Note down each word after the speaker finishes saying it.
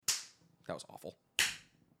That was awful.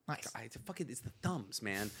 Nice. It's the thumbs,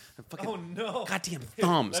 man. Oh, no. Goddamn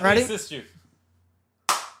thumbs. Let Ready? me assist you.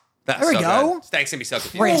 That's There we so go. Good. Thanks, gonna be so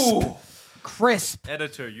good. Crisp.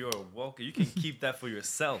 Editor, you're welcome. You can keep that for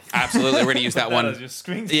yourself. Absolutely, we're gonna use that one. As your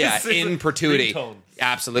screen. Yeah, in perpetuity. Ringtone.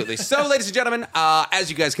 Absolutely. So, ladies and gentlemen, as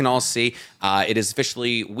you guys can all see, it is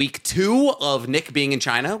officially week 2 of Nick being in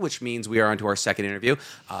China, which means we are on to our second interview.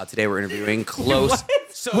 Today we're interviewing close.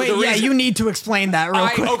 So Wait, you need to explain that real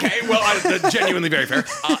quick. Okay, well, genuinely very fair.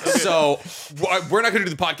 So we're not going to do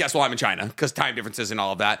the podcast while I'm in China because time differences and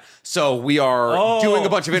all of that. So we are doing a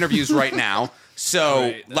bunch of interviews right now.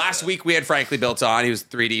 So last week we had Frankly Built on. He was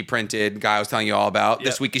 3D printed guy I was telling you all about. Yep.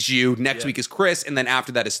 This week is you. Next week is Chris. And then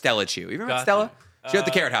after that is Stella Chu. You remember Stella? She was at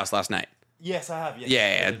the Carrot House last night. Yes, I have. Yes.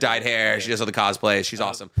 Yeah, dyed hair. She does all the cosplays. She's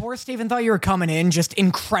awesome. Poor Steven thought you were coming in just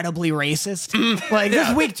incredibly racist. Like, this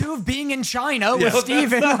is week 2 of being in China with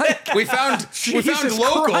Steven. Like, We found Jesus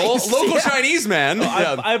local Christ. Chinese man.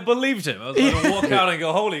 I believed him. I was going to walk out and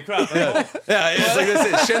go, holy crap. Yeah, it's like this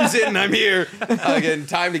is Shenzhen, I'm here. Again,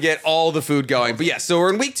 time to get all the food going. But yeah, so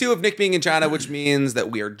we're in week 2 of Nick being in China, which means that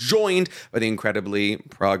we are joined by the incredibly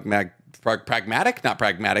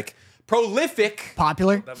prolific,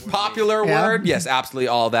 popular word. Yes, absolutely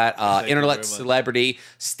all that. Internet celebrity,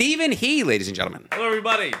 Stephen He, ladies and gentlemen. Hello,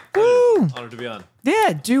 everybody. Woo. Honored to be on.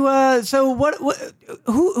 Yeah, so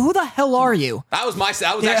who the hell are you? That was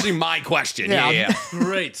actually my question. Yeah.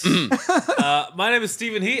 Great. My name is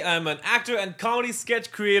Stephen He. I'm an actor and comedy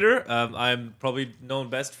sketch creator. I'm probably known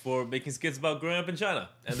best for making skits about growing up in China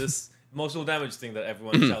and this emotional damage thing that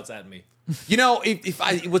everyone shouts at me. You know,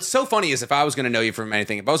 what's so funny is if I was going to know you from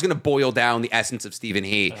anything, if I was going to boil down the essence of Stephen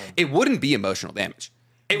He, it wouldn't be emotional damage.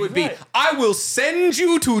 It would be, I will send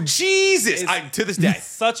you to Jesus. To this day,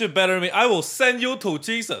 such a better me. I will send you to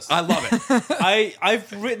Jesus. I love it.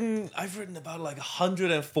 I've written about like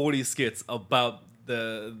 140 skits about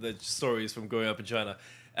the stories from growing up in China,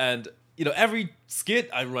 and you know, every skit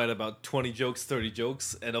I write about 20 jokes, 30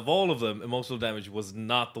 jokes, and of all of them, emotional damage was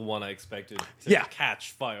not the one I expected to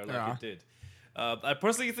catch fire like it did. I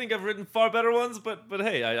personally think I've written far better ones, but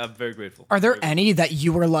hey, I'm very grateful. Are there any that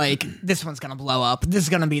you were like, this one's gonna blow up, this is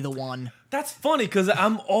gonna be the one? That's funny, because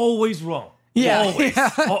I'm always wrong. Yeah. Always.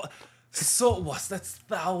 That's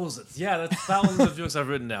thousands. Yeah, that's thousands of jokes I've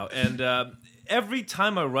written now. And every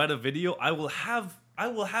time I write a video, I will have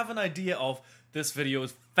an idea of this video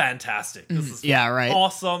is fantastic. This is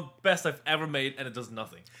awesome, best I've ever made, and it does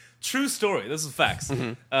nothing. True story. This is facts.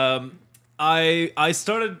 I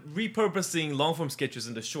started repurposing long-form sketches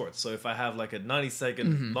into shorts. So if I have like a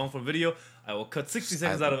 90-second long-form video, I will cut 60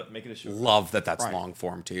 seconds out of it, make it a short. Love that's long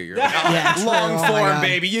form too. You're long form,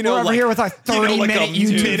 baby. You know, we're over here with our 30-minute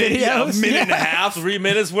YouTube videos. A minute and a half, 3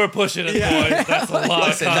 minutes. We're pushing it, boys. That's a lot.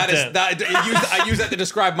 Listen, of content. I use that to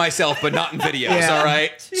describe myself, but not in videos. All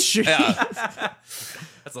right.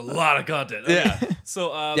 That's a lot of content. Yeah. So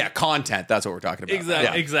content. That's what we're talking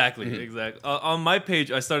about. Exactly. On my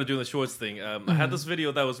page, I started doing the shorts thing. I had this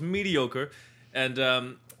video that was mediocre,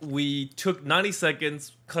 and we took 90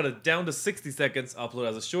 seconds, cut it down to 60 seconds, upload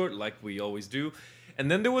as a short, like we always do. And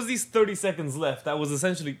then there was these 30 seconds left that was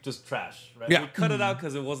essentially just trash. Right? Yeah. We cut it out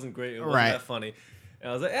because it wasn't great. It wasn't that funny. And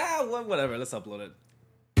I was like, whatever. Let's upload it.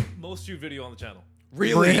 Most viewed video on the channel.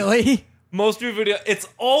 Really? Most viewed video. It's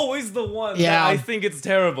always the one that I think it's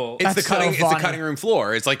terrible. It's the cutting room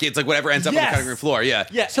floor. It's like whatever ends up on the cutting room floor.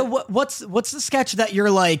 Yeah. So what's the sketch that you're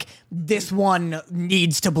like, this one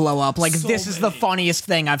needs to blow up? Like, this is the funniest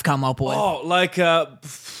thing I've come up with. Oh, like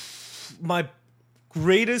my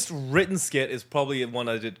greatest written skit is probably one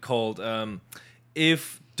I did called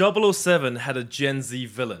If 007 Had a Gen Z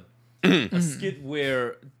Villain. A skit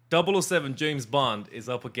where 007 James Bond is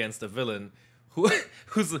up against a villain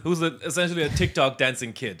who's essentially a TikTok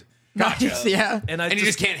dancing kid. Gotcha. Yeah. And you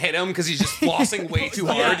just can't hit him because he's just flossing way too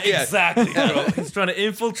hard. Yeah, exactly. Bro. He's trying to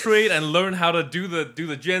infiltrate and learn how to do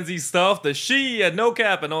the Gen Z stuff, the she and no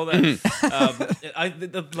cap and all that.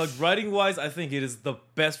 Like writing wise, I think it is the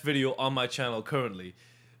best video on my channel currently.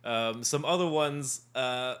 Some other ones,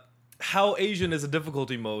 how Asian is a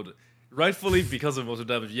difficulty mode, rightfully because of emotional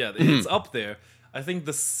damage. Yeah, it's up there. I think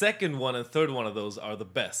the second one and third one of those are the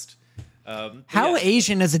best. How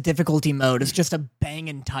Asian is a difficulty mode is just a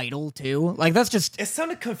banging title too. Like that's just. It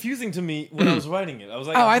sounded confusing to me when I was writing it. I was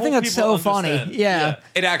like, I think that's so funny. Yeah.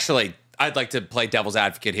 It actually. I'd like to play devil's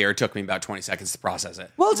advocate here. It took me about 20 seconds to process it.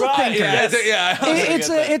 Well, it's a thinker.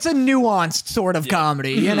 It's a nuanced sort of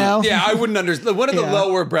comedy, you know. Yeah, I wouldn't understand. One of the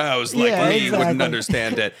lower brows like me wouldn't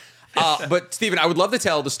understand it. But Stephen, I would love to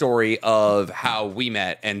tell the story of how we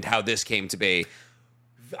met and how this came to be.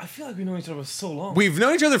 I feel like we know each other for so long. We've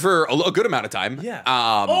known each other for a good amount of time. Yeah.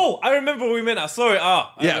 I remember what we met now. Sorry.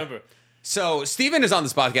 I remember. So Steven is on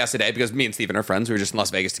this podcast today because me and Steven are friends. We were just in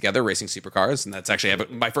Las Vegas together racing supercars, and that's actually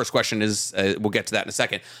my first question is we'll get to that in a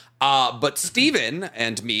second. But Steven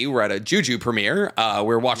and me were at a Juju premiere. We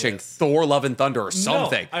were watching Thor: Love and Thunder or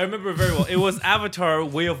something. No, I remember very well. It was Avatar: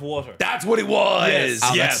 Way of Water. That's what it was.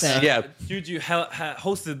 Yes. Yeah. Juju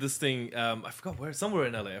hosted this thing. I forgot where. Somewhere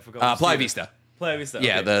in LA. I forgot. Playa Vista. Playa Vista.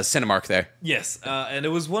 Yeah, okay. the Cinemark there. Yes, and it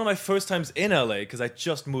was one of my first times in LA because I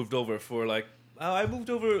just moved over for I moved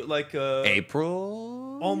over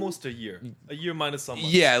April? Almost a year minus some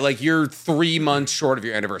months. Yeah, like you're 3 months short of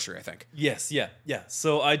your anniversary, I think. Yes, yeah.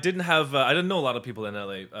 So I didn't have, I didn't know a lot of people in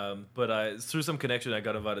LA, but through some connection, I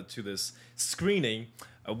got invited to this screening.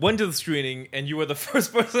 I went to the screening, and you were the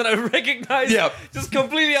first person I recognized. Yep. Just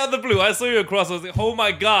completely out of the blue. I saw you across. I was like, oh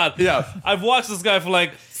my God. Yeah. I've watched this guy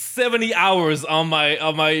for 70 hours on my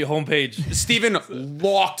homepage. Steven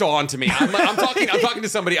locked on to me. I'm talking to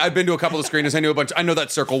somebody. I've been to a couple of screeners. I know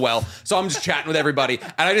that circle well. So I'm just chatting with everybody,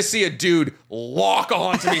 and I just see a dude lock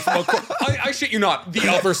on to me from I shit you not, the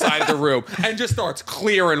other side of the room, and just starts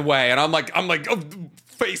clearing way. And I'm like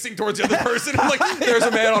facing towards the other person. I'm like, there's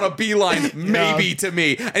a man on a beeline, maybe to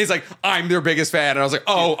me. And he's like, I'm their biggest fan. And I was like,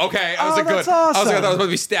 oh, okay. I was like, good. Awesome. I was like, I thought I was about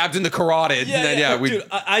to be stabbed in the carotid. Yeah, and then, dude,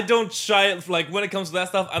 I don't shy, when it comes to that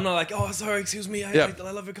stuff, I'm not like, oh, sorry, excuse me, I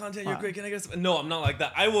love your content, you're great, can I get some? No, I'm not like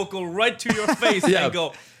that. I will go right to your face and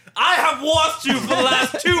go, I have watched you for the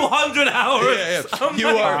last 200 hours.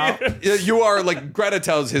 You are like, Greta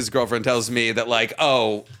his girlfriend tells me that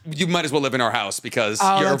you might as well live in our house because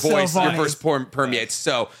your voice, your voice permeates.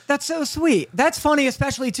 So that's so sweet. That's funny,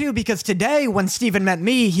 especially too, because today when Steven met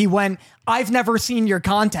me, he went, I've never seen your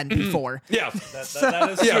content before. Yeah. That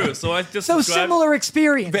is true. So I just similar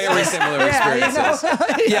experience. Very similar experiences.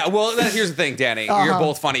 Yeah, well, here's the thing, Danny. You're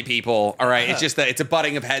both funny people, all right? It's just that it's a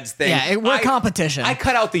butting of heads thing. Yeah, we're competition. I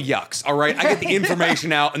cut out the yucks, all right? I get the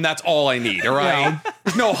information out, and that's all I need, all right?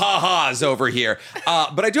 There's no ha-has over here.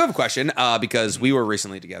 But I do have a question, because we were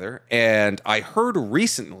recently together, and I heard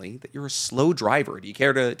recently that you're a slow driver. Do you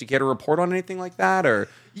care to report on anything like that, or...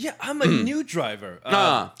 Yeah, I'm a new driver.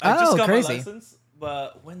 I just got my license,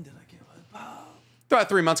 but when did I get my about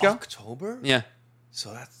 3 months ago. October? Yeah.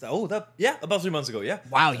 So that's about 3 months ago. Yeah.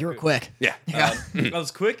 Wow, you were quick. Yeah. I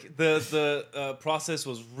was quick. The process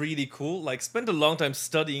was really cool. Spent a long time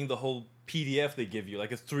studying the whole PDF they give you, a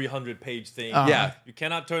 300-page thing. Yeah. You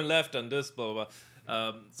cannot turn left on this, blah blah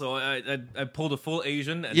blah. So I pulled a full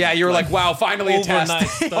Asian. And you were like, wow, finally a test.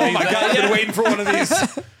 Oh my God, I've been waiting for one of these.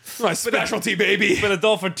 My specialty, baby. Been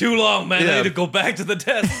adult for too long, man. I need to go back to the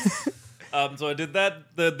test. So I did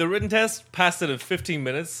that. The written test, passed it in 15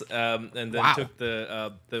 minutes, and then took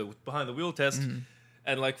the behind the wheel test.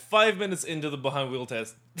 And 5 minutes into the behind wheel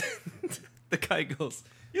test, the guy goes,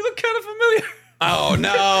 "You look kind of familiar." Oh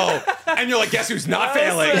no! And you're like, guess who's not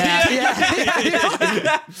failing?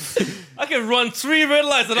 I can run 3 red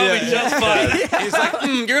lights and I'll be just fine. He's like,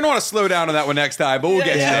 you're gonna want to slow down on that one next time, but we'll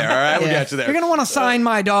get you there. All right, we'll get you there. You're gonna want to sign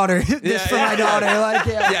my daughter. This for my daughter.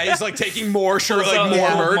 He's taking more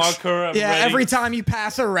more merch. Every time you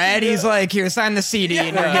pass a red, he's like, here, sign the CD,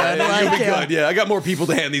 and you're good. You'll be good. Yeah, I got more people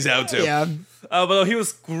to hand these out to. Yeah. But he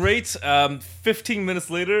was great. 15 minutes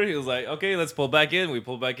later, he was like, okay, let's pull back in. We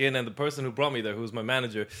pulled back in, and the person who brought me there, who was my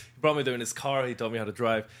manager, he brought me there in his car. He told me how to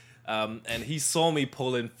drive. And he saw me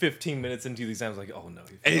pull in 15 minutes into the exam. I was like, oh no.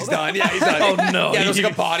 He's done. Yeah, he's done. Oh no. Yeah, there's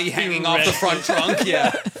a body hanging off the front trunk.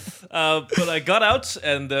 Yeah. But I got out,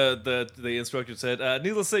 and the instructor said,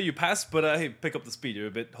 needless to say, you passed, but hey, pick up the speed. You're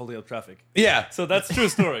a bit holding up traffic. Yeah. So that's a true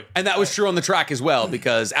story. And that was true on the track as well,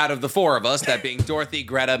 because out of the 4 of us, that being Dorothy,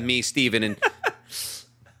 Greta, me, Steven, and...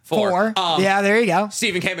 Four. There you go.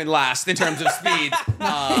 Steven came in last in terms of speed.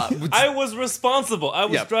 I was responsible. I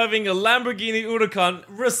was driving a Lamborghini Huracan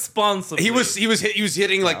responsibly. He was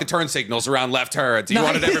hitting the turn signals around left turns. He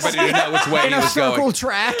wanted everybody to know which way he was going. In a circle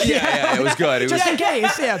track. Yeah, it was good. Just in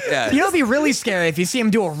case, yeah. You know, it'd be really scary if you see him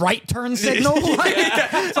do a right turn signal.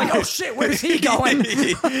 It's like, oh shit, where's he going?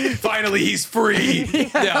 Finally, he's free.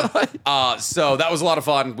 Yeah. So that was a lot of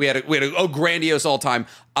fun. We had a grandiose all time.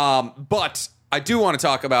 But I do want to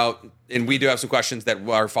talk about, and we do have some questions that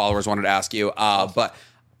our followers wanted to ask you. But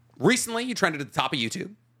recently, you trended at the top of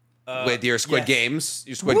YouTube with your Squid Games,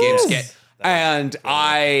 skit. And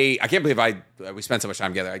I can't believe we spent so much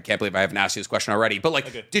time together. I can't believe I haven't asked you this question already.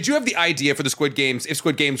 But did you have the idea for the Squid Games, if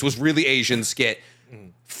Squid Games was really Asian skit,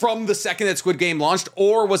 from the second that Squid Game launched,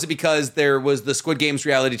 or was it because there was the Squid Games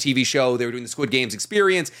reality TV show, they were doing the Squid Games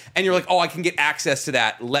experience, and you're like, oh, I can get access to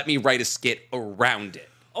that. Let me write a skit around it.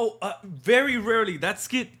 Oh, very rarely. That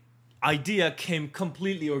skit idea came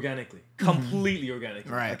completely organically. Completely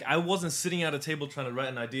organically. Right. Like I wasn't sitting at a table trying to write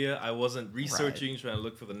an idea. I wasn't researching, trying to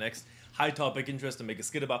look for the next high topic interest to make a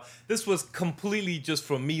skit about. This was completely just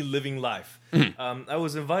from me living life. I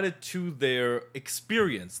was invited to their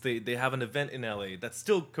experience. They have an event in LA that's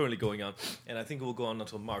still currently going on, and I think it will go on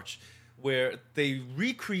until March, where they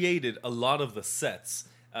recreated a lot of the sets.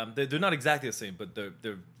 They're not exactly the same, but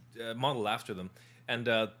they're modeled after them. And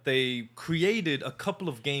they created a couple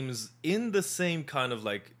of games in the same kind of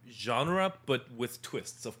like genre, but with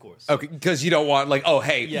twists, of course. Okay, because you don't want like, oh,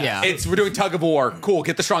 hey, we're doing tug of war. Cool,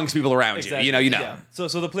 get the strongest people around you. You know. Yeah. So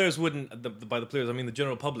the players wouldn't. By the players, I mean the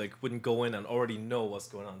general public wouldn't go in and already know what's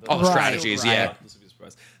going on. All the strategies, yeah. This would be a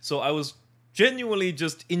surprise. So I was genuinely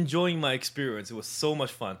just enjoying my experience. It was so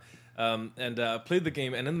much fun, and I played the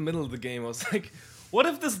game. And in the middle of the game, I was like, what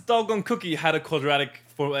if this doggone cookie had a quadratic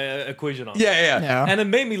equation on it? Yeah. And it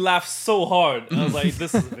made me laugh so hard. I was like,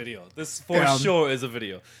 this is a video. This for sure is a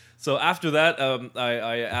video. So after that,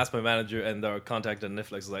 I asked my manager and our contact at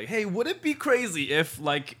Netflix, like, hey, would it be crazy if,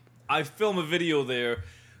 like, I film a video there?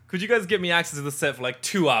 Could you guys get me access to the set for, like,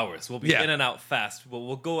 2 hours? We'll be in and out fast.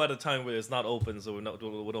 We'll go at a time where it's not open, so we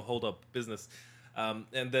don't hold up business.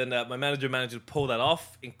 And then my manager managed to pull that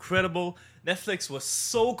off. Incredible. Netflix was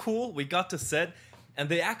so cool. We got to set, and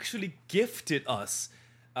they actually gifted us,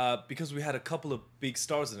 because we had a couple of big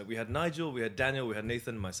stars in it. We had Nigel, we had Daniel, we had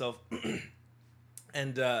Nathan, and myself.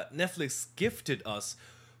 And Netflix gifted us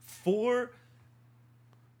 4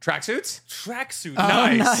 tracksuits.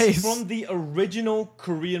 Nice. From the original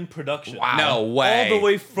Korean production. Wow. No way. All the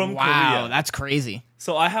way from Korea. That's crazy.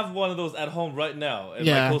 So I have one of those at home right now, and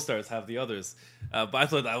my co-stars have the others. But I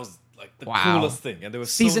thought that was like the coolest thing, and there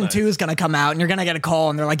was Season 2 is gonna come out, and you're gonna get a call,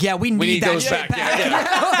 and they're like, "Yeah, we need that those shit back."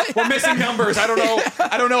 Yeah. We're missing numbers. I don't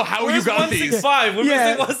know how you got these. 165. We're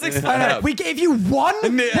missing 165. We gave you one.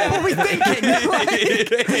 What were we thinking?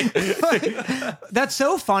 Like, that's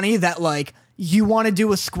so funny that like you want to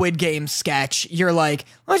do a Squid Game sketch. You're like,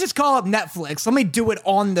 let's just call up Netflix. Let me do it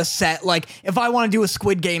on the set. Like, if I want to do a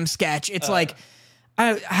Squid Game sketch, it's like.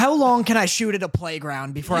 How long can I shoot at a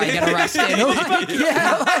playground before I get arrested?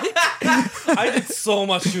 I did so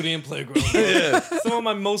much shooting in playgrounds. Some of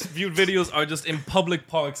my most viewed videos are just in public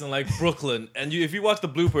parks in like Brooklyn. And if you watch the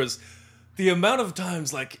bloopers, the amount of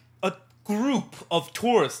times like a group of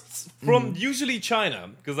tourists from usually China,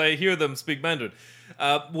 because I hear them speak Mandarin,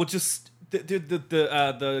 will just...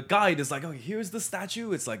 The guide is like, oh, here's the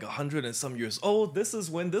statue. It's like 100 and some years old. This is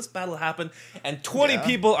when this battle happened, and 20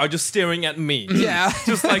 people are just staring at me. Yeah,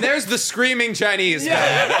 just like there's the screaming Chinese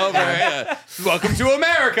man over here. Welcome to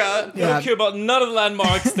America. They don't care about none of the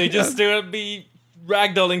landmarks. They just stare at me,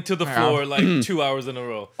 ragdolling to the floor like 2 hours in a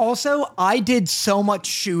row. Also, I did so much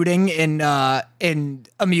shooting in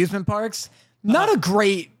amusement parks. Not a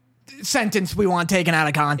great sentence we want taken out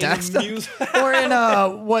of context. Or in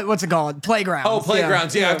what's it called? Playgrounds. Oh,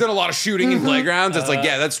 playgrounds. Yeah, I've done a lot of shooting in playgrounds. It's like,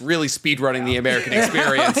 that's really speedrunning the American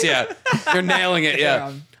experience. Yeah, you're nailing it.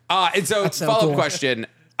 Yeah. And so follow-up question.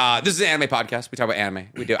 This is an anime podcast. We talk about anime.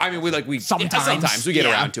 We do. I mean, we sometimes we get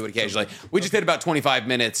around to it occasionally. We just did about 25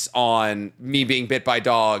 minutes on me being bit by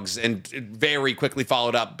dogs, and very quickly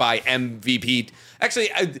followed up by MVP. Actually,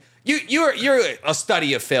 you're a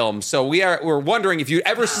study of film, so we're wondering if you've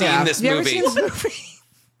ever seen this movie. Ever seen this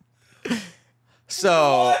movie?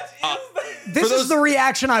 So this is the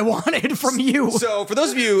reaction I wanted from you. So for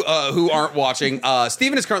those of you who aren't watching,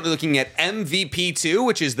 Steven is currently looking at MVP 2,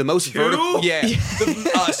 which is the most vertical. Yeah.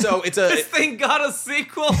 So it's this thing got a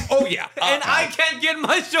sequel. Oh yeah. And I can't get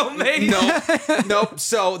my show made. Nope.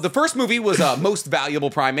 So the first movie was Most Valuable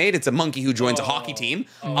Primate. It's a monkey who joins a hockey team.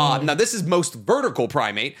 Now this is Most Vertical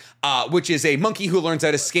Primate, which is a monkey who learns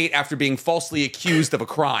how to skate after being falsely accused of a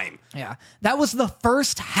crime. Yeah. That was the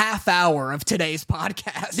first half hour of today's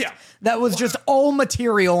podcast. Yeah. That was just all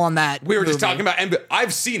material on that. We were just talking about, and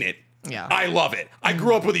I've seen it. Yeah. I love it. I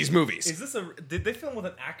grew up with these movies. Is this did they film with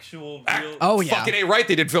an actual real... Oh, yeah. Fucking A right,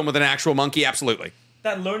 they did film with an actual monkey, absolutely.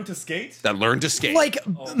 That learned to skate? That learned to skate. Like,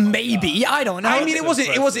 maybe. God. I don't know. I mean, it wasn't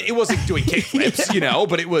doing kickflips, you know,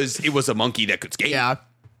 but it was a monkey that could skate. Yeah.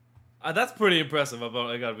 That's pretty impressive,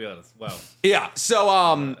 I gotta be honest. Wow. Yeah,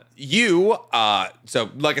 so, so,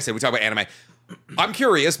 like I said, we talk about anime. I'm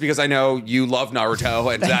curious, because I know you love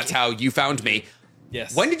Naruto, and that's how you found me.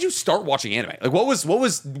 Yes. When did you start watching anime? Like,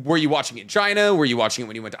 were you watching it in China? Were you watching it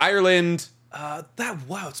when you went to Ireland?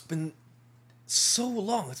 It's been so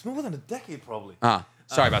long. It's been more than a decade, probably.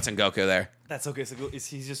 Sorry about Sengoku there. That's okay.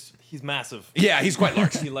 He's massive. Yeah, he's quite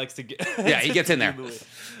large. He likes to get... Yeah, he gets in there.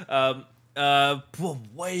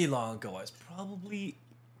 Way long ago. I was probably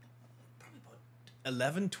about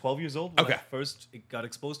 11, 12 years old when Okay. I first got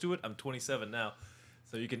exposed to it. I'm 27 now,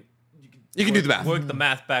 so you can do the math. Work the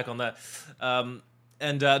math back on that.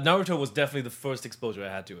 And Naruto was definitely the first exposure I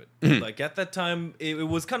had to it. Like at that time, it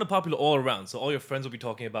was kind of popular all around. So all your friends would be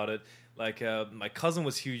talking about it. Like my cousin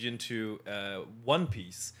was huge into One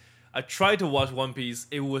Piece. I tried to watch One Piece.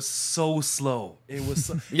 It was so slow. It was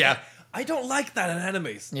so, Yeah. I don't like that in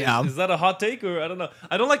animes. Yeah. Is that a hot take or I don't know?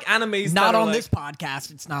 I don't like animes. Not that are on like, this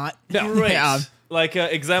podcast. It's not. Great. Yeah. Like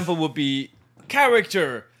example would be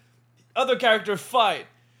character, other character fight.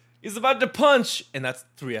 Is about to punch, and that's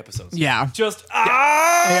 3 episodes. Yeah. Just for 3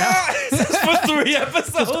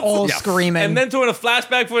 episodes. Just all screaming. And then doing a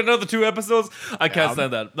flashback for another 2 episodes. I can't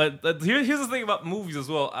stand that. But here's the thing about movies as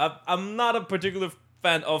well. I'm not a particular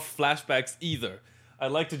fan of flashbacks either. I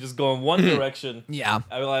like to just go in one direction. Yeah.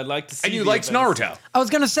 I like to see. And you the liked events. Naruto. I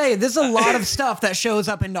was gonna say there's a lot of stuff that shows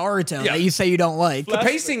up in Naruto Yeah. that you say you don't like. The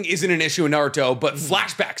pacing isn't an issue in Naruto, but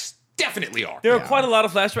flashbacks definitely are. There are quite a lot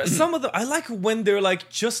of flashbacks. Some of them I like when they're like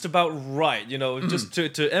just about right, just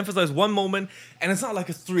to emphasize one moment, and it's not like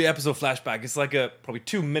a 3-episode flashback. It's like a probably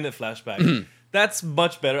 2-minute flashback. That's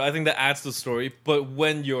much better. I think that adds to the story. But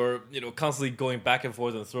when you're constantly going back and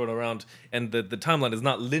forth and throwing around, and the timeline is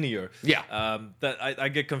not linear, that I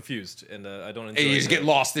get confused and I don't enjoy. And you just get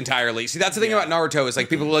lost entirely. See, that's the thing about Naruto is like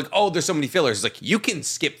people are like, oh, there's so many fillers. It's like you can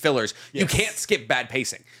skip fillers. You can't skip bad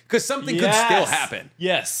pacing because something could still happen.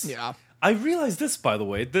 Yes. Yeah. I realized this, by the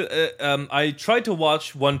way. I tried to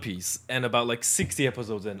watch One Piece, and about like 60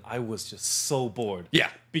 episodes in, I was just so bored. Yeah.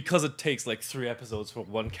 Because it takes like 3 episodes for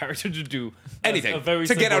one character to do Anything a very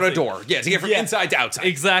to get simple out a thing. door. Yeah, to get from inside to outside.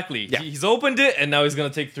 Exactly. Yeah. He's opened it, and now he's going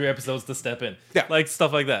to take 3 episodes to step in. Yeah. Like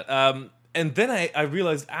stuff like that. And then I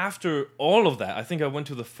realized after all of that, I think I went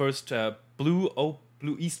to the first East Blue,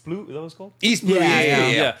 is that what it's called? East Blue.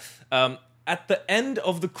 Yeah. At the end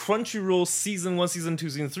of the Crunchyroll Season 1, Season 2,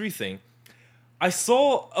 Season 3 thing, I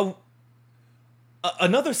saw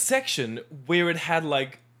another section where it had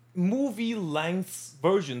like movie-length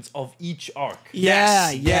versions of each arc.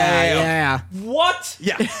 Yeah. What?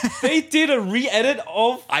 Yeah. They did a re-edit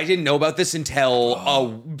of... I didn't know about this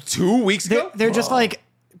until 2 weeks ago. They're just like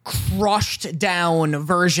crushed down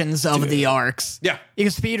versions of the arcs. Yeah. You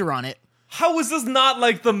can speedrun it. How is this not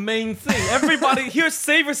like the main thing? Everybody, here,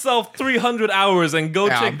 save yourself 300 hours and go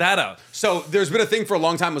check that out. So there's been a thing for a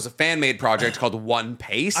long time. It was a fan-made project called One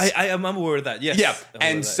Pace. I'm aware of that, yes. Yeah, I'm aware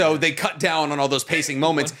and of that, so they cut down on all those pacing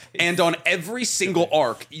moments, and on every single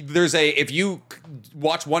arc, if you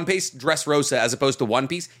watch One Piece Dressrosa as opposed to One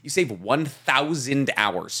Piece, you save 1,000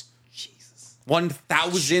 hours. Jesus.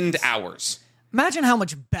 1,000 hours. Imagine how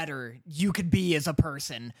much better you could be as a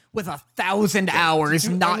person with 1,000 hours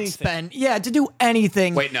do not anything. spent. Yeah, to do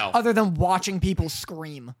anything Wait, no. other than watching people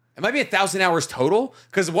scream. It might be 1,000 hours total,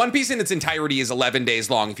 because One Piece in its entirety is 11 days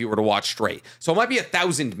long if you were to watch straight. So it might be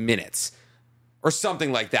 1,000 minutes. Or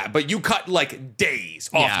something like that, but you cut like days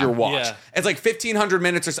off your watch. Yeah. It's like 1,500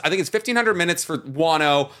 minutes, or I think it's 1,500 minutes for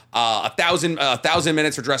Wano, 1,000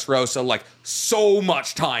 minutes for Dressrosa. Like so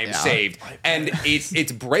much time saved, and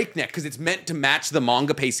it's breakneck because it's meant to match the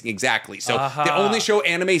manga pacing exactly. So they only show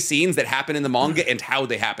anime scenes that happen in the manga and how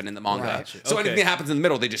they happen in the manga. Right. So Okay. anything that happens in the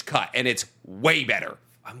middle, they just cut, and it's way better.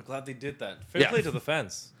 I'm glad they did that. Fair play to the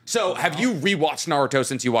fans. So have you rewatched Naruto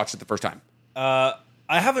since you watched it the first time?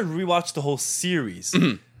 I haven't rewatched the whole series,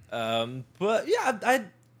 but yeah,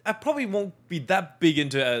 I probably won't be that big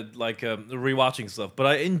into rewatching stuff. But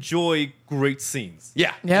I enjoy great scenes.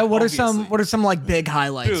 Yeah. Yeah, what Obviously. are some like big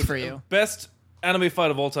highlights Dude, for you? best anime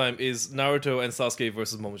fight of all time is Naruto and Sasuke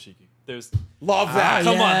versus Momoshiki. There's Love that.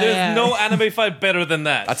 come on, there's yeah. no anime fight better than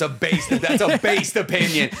that. That's a based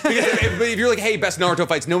opinion. Because if you're like, hey, best Naruto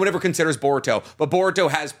fights, no one ever considers Boruto. But Boruto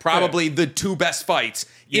has probably the 2 best fights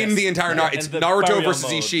in the entire Naruto. It's And the Naruto Baryon versus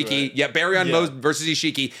mode, Ishiki. right? Yeah, Baryon Yeah. mode versus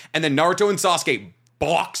Ishiki. And then Naruto and Sasuke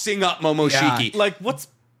boxing up Momoshiki. like what's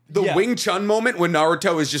The Wing Chun moment when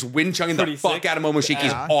Naruto is just Wing Chunning the Pretty fuck sick. out of Momoshiki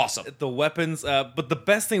is awesome. the weapons, but the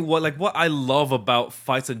best thing, what I love about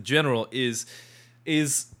fights in general is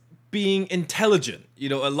being intelligent.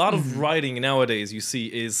 A lot of writing nowadays you see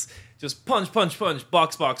is just punch, punch, punch,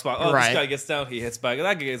 box, box, box. Oh, Right. this guy gets down, he hits back,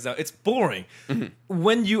 that guy gets down. It's boring.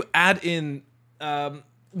 When you add in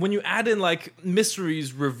like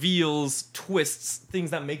mysteries, reveals, twists,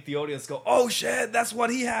 things that make the audience go, oh shit, that's what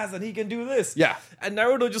he has and he can do this. Yeah. And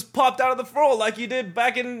Naruto just popped out of the floor like he did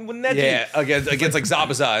back in with Neji. Yeah, against like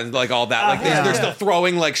Zabuza and like all that. Like they're still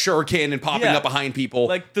throwing like shuriken and popping up behind people.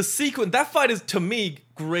 Like the sequence, that fight is to me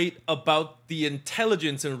great about the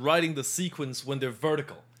intelligence in writing the sequence when they're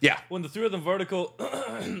vertical. Yeah. When the three of them vertical,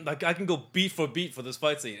 like I can go beat for beat for this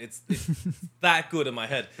fight scene. It's that good in my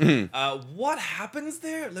head. What happens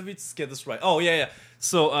there? Let me just get this right. Oh yeah.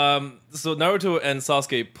 So Naruto and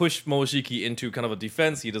Sasuke push Momoshiki into kind of a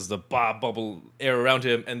defense. He does the bubble air around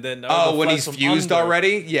him, and then Naruto when flies he's from fused under.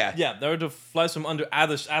 already, yeah. Naruto flies from under as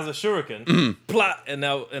a shuriken, plat, and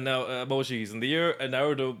now Momoshiki's in the air, and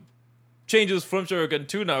Naruto changes from shuriken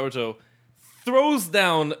to Naruto, throws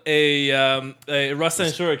down a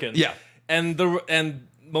Rasen shuriken, and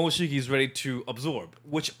Momoshiki is ready to absorb.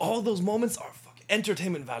 Which all those moments are fucking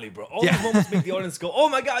entertainment value, bro. All those moments make the audience go, "Oh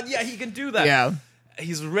my god, yeah, he can do that." Yeah.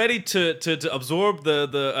 He's ready to absorb the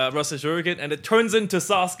Rasen shuriken, and it turns into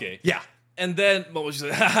Sasuke. Yeah. And then Momoshiki's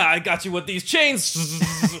like, "Haha, I got you with these chains."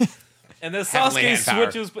 And then Heavenly Sasuke hand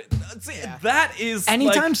power. switches. See, that is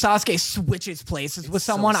Anytime like, Sasuke switches places with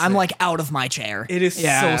someone, I'm sick. like out of my chair. it is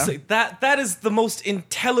so sick. That is the most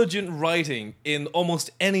intelligent writing in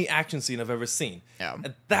almost any action scene I've ever seen. Yeah.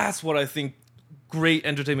 And that's what I think great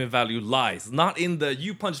entertainment value lies. Not in the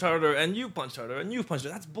you punched harder and you punched harder and you punched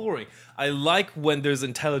harder. That's boring. I like when there's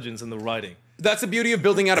intelligence in the writing. That's the beauty of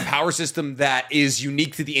building out a power system that is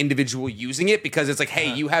unique to the individual using it, because it's like,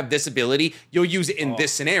 hey, you have this ability, you'll use it in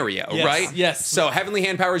this scenario, Yes, right? yes. So Heavenly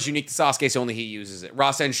Hand power is unique to Sasuke, so only he uses it.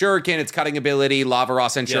 Rasen Shuriken, it's cutting ability. Lava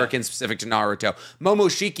Rasen Shuriken, specific to Naruto.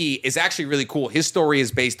 Momoshiki is actually really cool. His story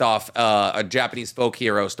is based off a Japanese folk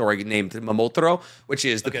hero story named Momotaro, which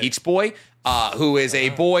is the Peach Boy. Who is a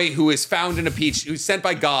boy who is found in a peach, who's sent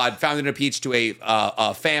by God, found in a peach to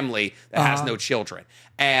a family that has no children.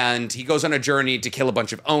 And he goes on a journey to kill a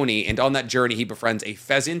bunch of Oni, and on that journey he befriends a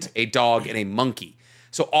pheasant, a dog, and a monkey.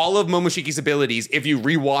 So all of Momoshiki's abilities, if you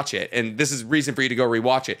rewatch it, and this is reason for you to go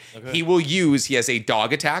rewatch it, he has a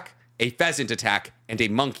dog attack, a pheasant attack, and a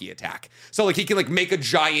monkey attack. So like he can like make a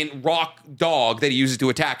giant rock dog that he uses to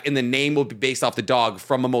attack, and the name will be based off the dog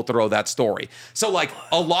from Momotaro, that story. So like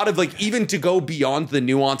a lot of like, even to go beyond the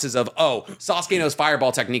nuances of, oh, Sasuke knows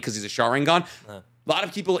fireball technique because he's a Sharingan. A lot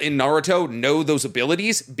of people in Naruto know those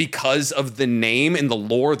abilities because of the name and the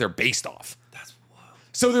lore they're based off. That's wild.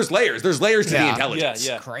 So there's layers. There's layers to the intelligence.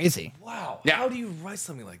 Yeah. Crazy. Wow. Yeah. How do you write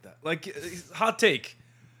something like that? Like, hot take.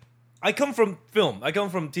 I come from film. I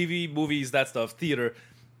come from TV, movies, that stuff, theater.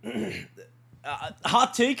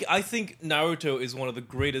 Hot take, I think Naruto is one of the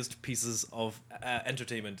greatest pieces of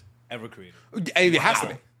entertainment ever created. It has to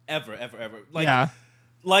be. Ever.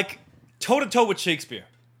 Like, toe-to-toe with Shakespeare.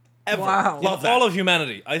 Ever. Wow. In all of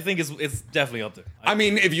humanity. I think it's definitely up there. I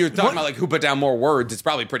mean, if you're talking about like who put down more words, it's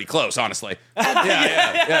probably pretty close, honestly.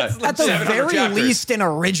 Yeah. At the 700 very chapters. least, an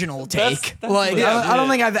original take. That's like, legit. I don't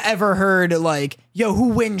think I've ever heard like, "Yo, who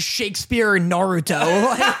wins Shakespeare and Naruto?"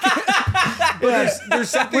 Like, There's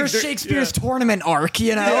something. where's Shakespeare's tournament arc?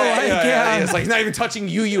 You know, It's like he's not even touching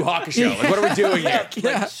Yu Yu Hakusho. Like, what are we doing here?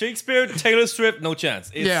 Like Shakespeare, Taylor Swift, no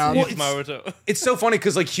chance. It's Naruto. It's so funny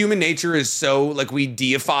because like human nature is so like we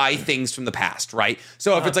deify things from the past, right?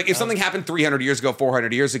 So if it's like if something happened 300 years ago,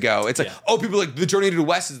 400 years ago, it's like oh, people are like the Journey to the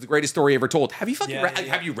West is the greatest story ever told. Have you fucking read?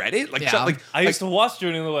 Have you read it? Like, I used to watch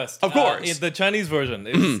Journey in the West. Of course. In the Chinese version.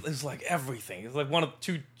 It's like everything. It's like one of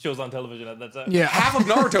two shows on television at that time. Yeah. half of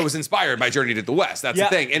Naruto was inspired by Journey to the West. That's the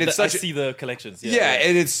thing, and it's I such. see the collections.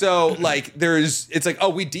 And it's so like it's like oh,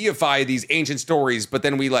 we deify these ancient stories, but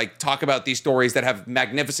then we like talk about these stories that have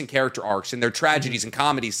magnificent character arcs and their tragedies and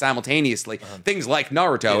comedies simultaneously. Things like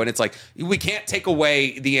Naruto, and it's like we can't take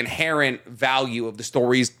away the inherent value of the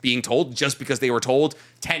stories being told just because they were told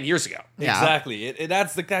 10 years ago. Yeah. Exactly. It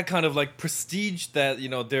adds that kind of like prestige that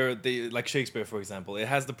they like Shakespeare, for example. It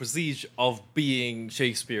has the prestige of being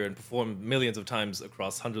Shakespeare and performed millions of times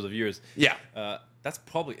across hundreds of years. Yeah. It's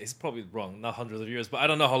probably wrong, not hundreds of years, but I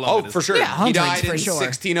don't know how long. Oh, it is. for sure. Yeah, He hundreds died for in sure.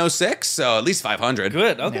 1606, so at least 500.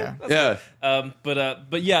 Good. Okay. Yeah. That's Yeah.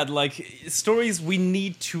 But yeah, like stories, we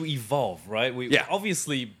need to evolve, right? We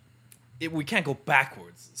obviously we can't go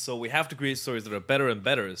backwards, so we have to create stories that are better and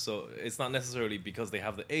better. So it's not necessarily because they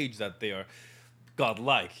have the age that they are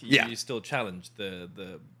godlike. You still challenge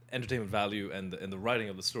the entertainment value and the writing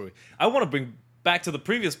of the story. I want to bring back to the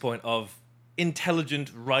previous point of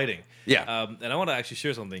intelligent writing. Yeah. And I want to actually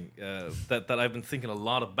share something that I've been thinking a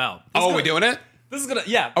lot about. Oh, we doing it? This is gonna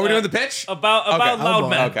Are we doing the pitch? about Okay. Loud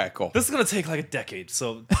Man. Okay, cool. This is gonna take like a decade,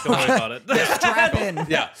 so don't worry about it. Strap in.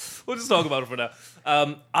 Yeah. We'll just talk about it for now.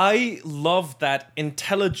 I love that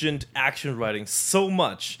intelligent action writing so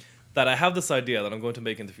much that I have this idea that I'm going to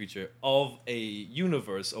make in the future of a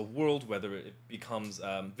universe, a world, whether it becomes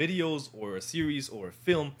videos or a series or a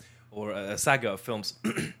film or a saga of films,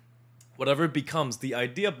 whatever it becomes. The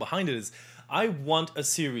idea behind it is I want a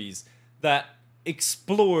series that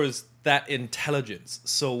explores that intelligence.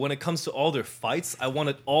 So when it comes to all their fights, I want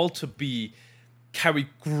it all to carry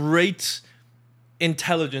great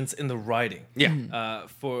intelligence in the writing. Yeah.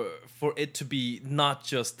 For it to be not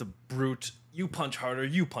just the brute, you punch harder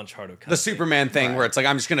kind The of Superman thing where it's like,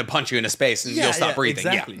 I'm just going to punch you into space and you'll stop breathing.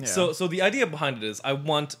 Exactly. Yeah. So the idea behind it is I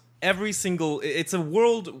want it's a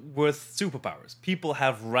world with superpowers. People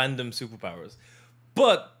have random superpowers,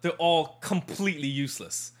 but they're all completely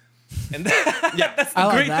useless. And that's the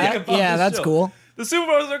great thing about this that's show. cool. The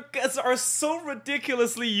superpowers are so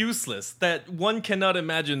ridiculously useless that one cannot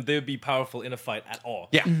imagine they'd be powerful in a fight at all.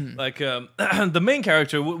 Yeah. Like the main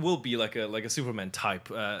character will be like a Superman type.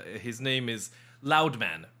 His name is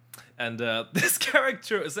Loudman, and this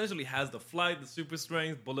character essentially has the flight, the super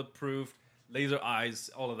strength, bulletproof, laser eyes,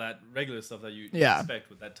 all of that regular stuff that you expect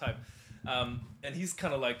with that type. And he's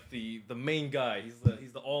kind of like the main guy. He's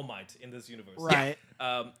the All Might in this universe. Right.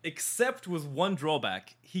 Except with one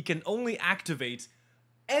drawback, he can only activate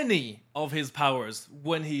any of his powers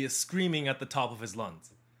when he is screaming at the top of his lungs.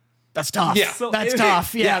 That's tough. Yeah. So That's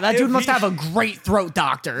tough. Yeah, that dude must have a great throat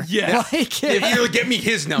doctor. Yeah. Like, If you get me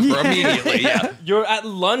his number immediately, You're at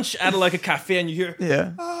lunch at like a cafe and you hear,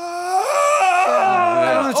 yeah.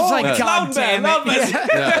 It's just like, God damn it.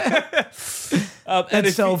 and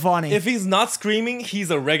That's so funny. If he's not screaming, he's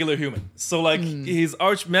a regular human. So like his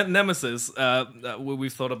arch nemesis,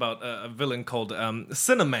 we've thought about a villain called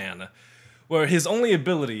Cinnamon, where his only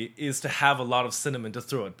ability is to have a lot of cinnamon to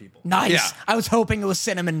throw at people. Nice. Yeah. I was hoping it was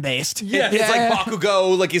cinnamon based. Yeah. It's like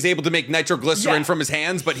Bakugo, like he's able to make nitroglycerin from his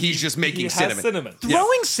hands, but he's just making He has cinnamon.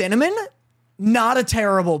 Throwing cinnamon, not a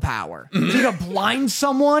terrible power. You can blind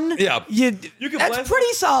someone. Yeah. You can that's blind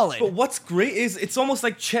pretty solid. But what's great is it's almost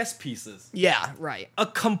like chess pieces. Yeah, right. A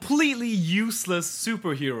completely useless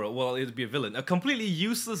superhero, well, it'd be a villain, a completely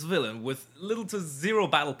useless villain with little to zero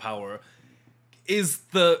battle power is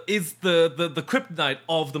the kryptonite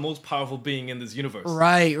of the most powerful being in this universe.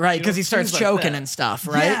 Right, because he starts things like choking that. and stuff,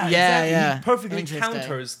 right? Yeah, exactly. He perfectly Interesting.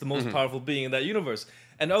 counters the most powerful being in that universe.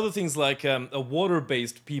 And other things like a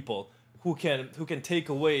water-based people who can take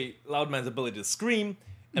away Loudman's ability to scream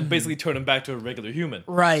and basically turn him back to a regular human.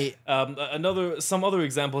 Right. Some other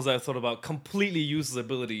examples I thought about completely useless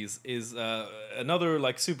abilities is another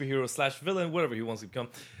like superhero / villain, whatever he wants to become,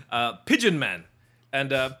 Pigeon Man.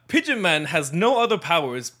 And Pigeon Man has no other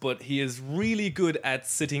powers, but he is really good at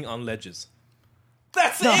sitting on ledges.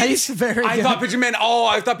 That's Nice, it. very I good. thought Pigeon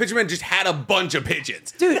Man just had a bunch of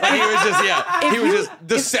pigeons. Dude, Like, he was just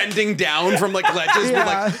descending down from like ledges.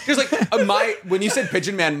 Yeah. When you said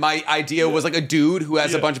Pigeon Man, my idea was like a dude who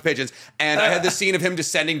has a bunch of pigeons. And I had the scene of him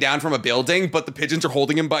descending down from a building, but the pigeons are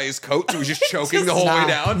holding him by his coat, so he's just choking the whole way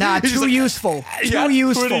down. He's Too just like, useful. Yeah, Too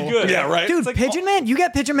useful. pretty good. Yeah, right. Dude, like, Pigeon Man, you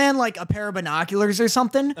get Pigeon Man like a pair of binoculars or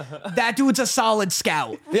something. That dude's a solid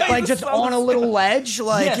scout. Like just on a little ledge.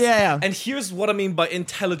 Like, Yes. yeah. And here's what I mean by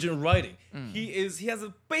intelligent writing. He has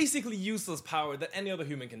a basically useless power that any other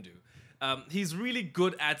human can do. He's really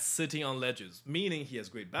good at sitting on ledges, meaning he has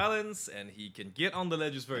great balance and he can get on the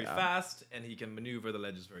ledges very fast and he can maneuver the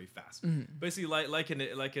ledges very fast. Basically,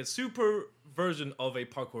 like a super version of a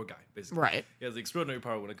parkour guy. Basically, Right. He has extraordinary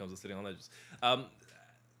power when it comes to sitting on ledges.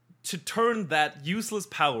 To turn that useless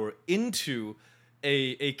power into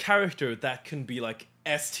a character that can be like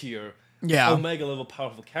S tier. Yeah. Omega level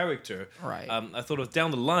powerful character. Right. I thought of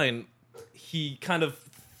down the line, he kind of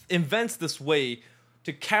invents this way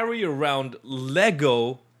to carry around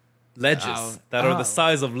Lego ledges that are the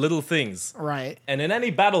size of little things. Right. And in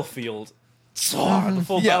any battlefield, the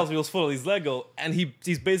full battlefield's full of these Lego, and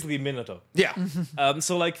he's basically Minato. Yeah.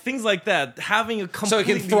 So like things like that, having a So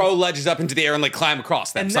completely... he can throw ledges up into the air and like climb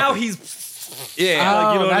across them. And now Something. he's... Yeah.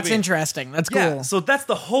 Oh, you know what I that's mean? interesting. That's cool. Yeah, so that's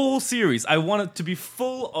the whole series. I want it to be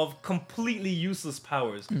full of completely useless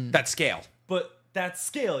powers. That scale. But that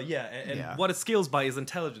scale, and what it scales by is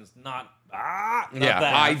intelligence, not that.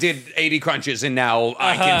 I did 80 crunches and now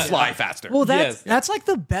I can fly faster. Well, Yes. that's like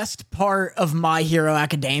the best part of My Hero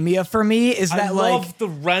Academia for me is that I love like the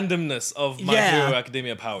randomness of My Yeah. Hero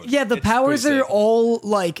Academia powers. yeah, the It's powers pretty are sick. all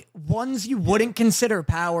like ones you wouldn't consider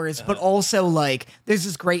powers, but also like there's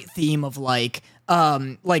this great theme of like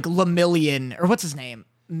Lemillion or what's his name?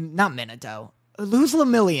 Not Minato. Who's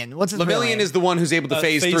Lemillion? What's his real Lemillion name? is the one who's able to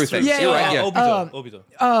phase through things. Yeah, You're yeah, right, yeah.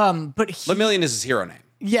 Obito. But he, Lemillion is his hero name.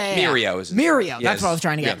 yeah. Mirio is his Mirio. yeah, That's what I was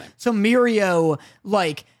trying to real get. name. So Mirio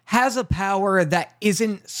like has a power that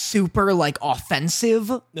isn't super like offensive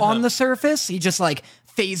on the surface. He just like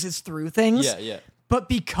phases through things. Yeah. But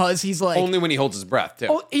because he's like Only when he holds his breath, too.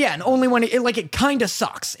 oh, yeah, and only when it kind of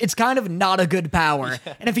sucks. It's kind of not a good power.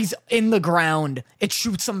 And if he's in the ground, it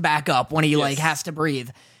shoots him back up when he like has to breathe.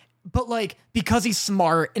 but like because he's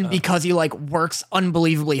smart and because he like works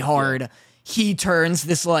unbelievably hard, he turns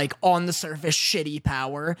this like on the surface shitty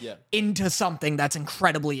power into something that's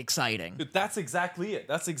incredibly exciting. Dude, that's exactly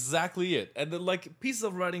it. And the like pieces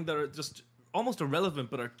of writing that are just almost irrelevant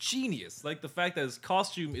but are genius. Like the fact that his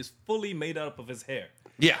costume is fully made up of his hair.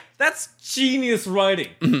 Yeah. That's genius writing.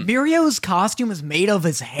 Mirio's costume is made of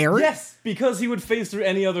his hair? Yes, because he would phase through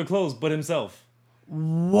any other clothes but himself.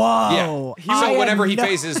 Whoa. Yeah. So whenever he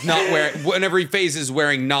phases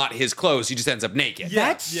wearing not his clothes, he just ends up naked.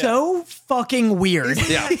 That's so fucking weird.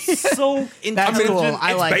 Yeah. So That's cool.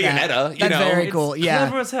 I like Bayonetta, that. you That's know. very cool. It's Yeah.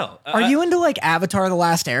 clever as hell. Are you into like Avatar: The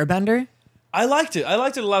Last Airbender? I liked it. I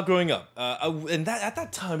liked it a lot growing up. And at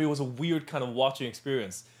that time, it was a weird kind of watching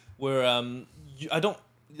experience where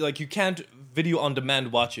you can't video on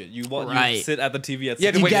demand watch it. You sit at the TV at You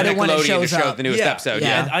had to wait for get it when it Nickelodeon to shows show up. the newest episode.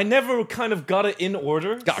 Yeah. And I never kind of got it in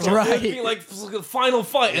order. Gotcha. So Right. It'd be like final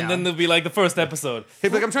fight, and then there'd be like the first episode. He'd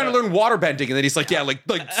be like, I'm trying to learn waterbending, and then he's like,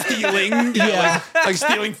 like stealing, like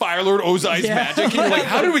stealing Fire Lord Ozai's magic. And you're like,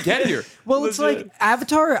 how did we get here? Well, it's Legit. like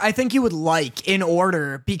Avatar, I think you would like in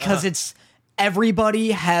order because it's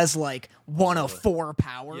everybody has like one of 4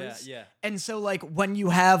 powers. Yeah. And so like when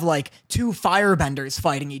you have like 2 firebenders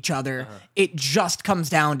fighting each other, it just comes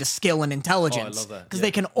down to skill and intelligence. love that. Because Yeah.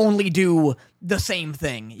 they can only do the same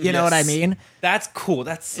thing. You know what I Yes. mean? That's cool.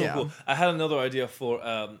 That's so Yeah. cool. I had another idea for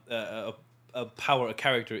a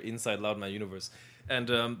character inside Loudman Universe,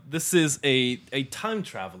 and this is a time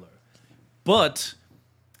traveler, but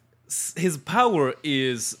his power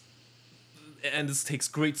is, and this takes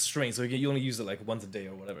great strength, so you only use it like once a day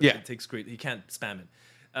or whatever. Yeah. It takes great. He can't spam it.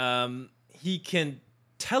 He can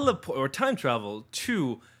teleport or time travel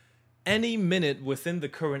to any minute within the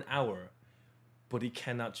current hour, but he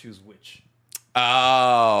cannot choose which.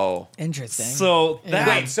 Oh. Interesting. So that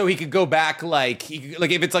Wait, so he could go back like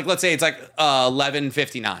if it's like, let's say it's like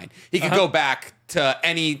 11:59, he could go back to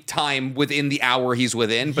any time within the hour he's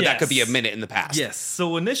within, but that could be a Yes. minute in the past. Yes.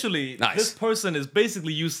 So initially, Nice. this person is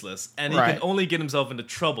basically useless, and he Right. can only get himself into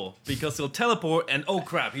trouble because he'll teleport, and oh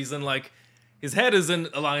crap, he's in like his head is in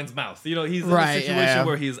a lion's mouth. You know, he's in a Right, situation yeah.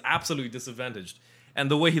 where he is absolutely disadvantaged, and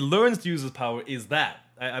the way he learns to use his power is that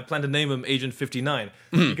I plan to name him Agent 59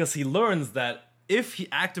 because he learns that if he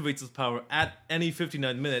activates his power at any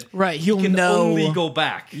 59th minute, Right, he he'll can know- only go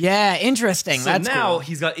back. yeah, interesting. So That's now cool.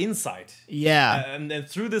 he's got insight. Yeah. And then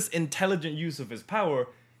through this intelligent use of his power,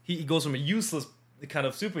 he goes from a useless kind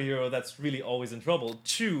of superhero that's really always in trouble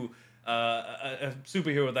to a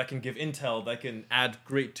superhero that can give intel, that can add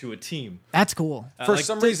great to a team. That's cool. For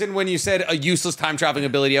some reason, when you said a useless time traveling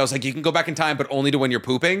ability, I was like, you can go back in time, but only to when you're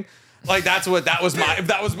pooping. Like that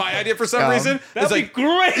was my idea for some reason. That'd It's be like,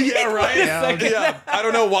 great. yeah, right. Yeah. I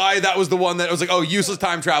don't know why that was the one that was like, oh, useless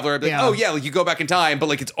time traveler. I'd be like, Yeah. oh yeah, like you go back in time, but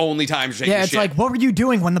like it's only time to Yeah, it's like, what were you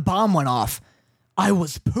doing when the bomb went off? I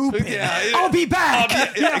was pooping. Yeah, yeah. I'll be back.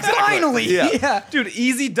 exactly. Finally. Yeah. Yeah. Dude,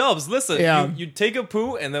 easy dubs. Listen, Yeah. you take a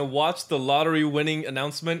poo and then watch the lottery winning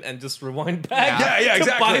announcement and just rewind back Yeah, to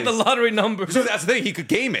exactly. buy the lottery numbers. So that's the thing. He could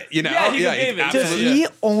game it, you know? Yeah, he could game it. Does absolutely. he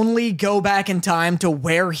only go back in time to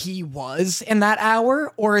where he was in that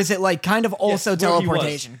hour, or is it like kind of also Yes, where he was.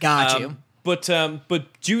 teleportation? Got you.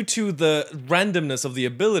 But due to the randomness of the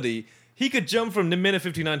ability, he could jump from minute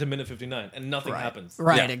 59 to minute 59 and nothing happens.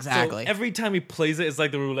 Right, Yeah. exactly. So every time he plays it, it's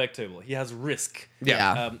like the roulette table. He has risk.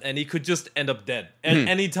 Yeah. And he could just end up dead. And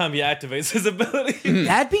anytime he activates his ability.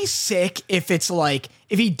 That'd be sick if it's like,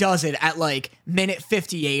 if he does it at like minute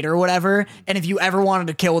 58 or whatever, and if you ever wanted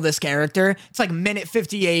to kill this character, it's like minute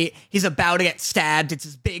 58, he's about to get stabbed, it's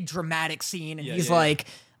this big dramatic scene, and he's yeah. like,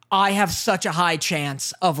 I have such a high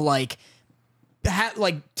chance of like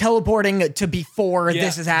teleporting to before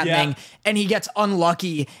this is happening, yeah. and he gets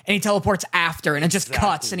unlucky and he teleports after, and it just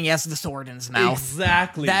cuts and he has the sword in his mouth.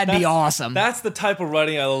 Exactly. That'd be awesome. That's the type of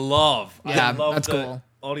writing I love. Yeah, I love that's the cool.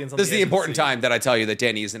 Audience on This is the edge of important seat. time that I tell you that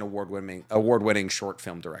Danny is an award-winning short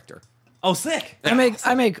film director. Oh, sick.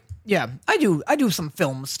 I do some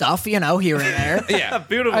film stuff, you know, here and there. Yeah.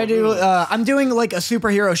 Beautiful. I do. beautiful. I'm doing like a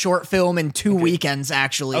superhero short film in 2 weekends,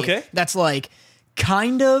 actually. Okay. That's like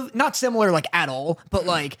kind of not similar, like at all, but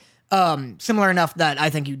like similar enough that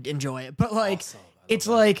I think you'd enjoy it. But like, it's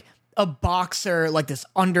like a boxer, like this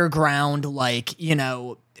underground, like, you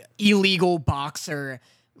know, illegal boxer.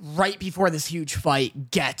 Right before this huge fight,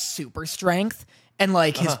 gets super strength, and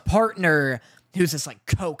like his partner, who's this like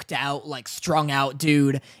coked out, like strung out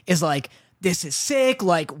dude, is like, this is sick,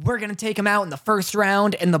 like we're gonna take him out in the first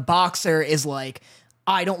round, and the boxer is like,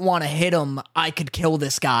 I don't want to hit him, I could kill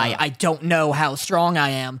this guy, I don't know how strong I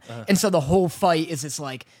am. And so the whole fight is this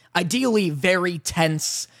like ideally very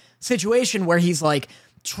tense situation where he's like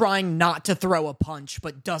trying not to throw a punch,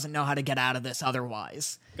 but doesn't know how to get out of this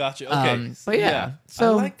otherwise. Gotcha. Okay. But yeah,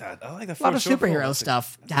 so I like that. I like that. a lot of superhero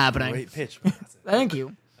stuff happening. Great pitch. Thank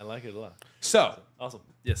you. I like it a lot. So, Awesome.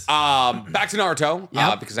 Yes. back to Naruto,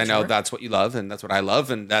 Yep, because I know that's what you love, and that's what I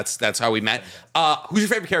love, and that's how we met. Who's your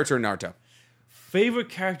favorite character in Naruto? Favorite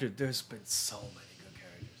character? There's been so many good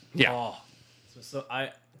characters. Yeah. Oh,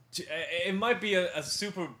 it might be a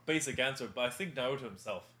super basic answer, but I think Naruto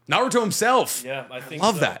himself. Naruto himself. Yeah, I think.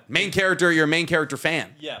 Love so. that. Main character, you're a main character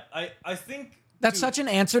fan. Yeah, I think. That's dude, such an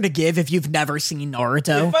answer to give if you've never seen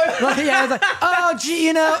Naruto. If I- Like, yeah, it's like, oh,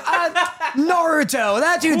 gee, Naruto.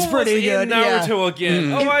 That dude's who was pretty in good. Yeah. Naruto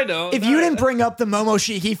again. Oh, I know. If you didn't bring up the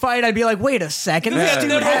Momoshiki fight, I'd be like, wait a second, this Yeah. dude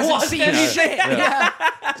Never hasn't watched seen that shit. Yeah.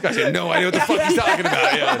 This guy's got no idea what the fuck he's talking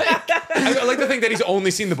about. Yeah. I like to think that he's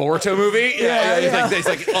only seen the Boruto movie. Yeah. He's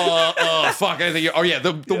like, fuck. I think, oh yeah,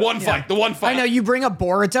 the one fight, the one fight. I know you bring up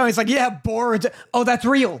Boruto. And he's like, yeah, Boruto. Oh, that's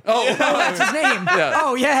real. Oh, That's his name. Yeah.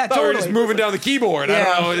 Oh, yeah, I thought we were totally. just moving down the keyboard. I Yeah.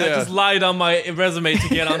 don't know. I Yeah. just lied on my resume to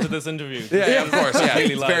get onto this interview. Yeah, of course. Yeah, Really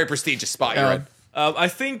it's a lied. very prestigious spot. You're right. I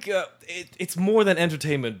think it's more than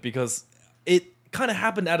entertainment because it kind of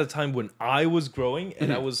happened at a time when I was growing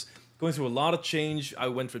and I was going through a lot of change. I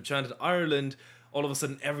went from China to Ireland. All of a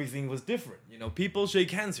sudden, everything was different. You know, people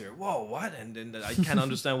shake hands here. Whoa, what? And I can't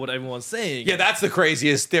understand what everyone's saying. Yeah, that's the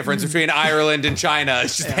craziest difference between Ireland and China.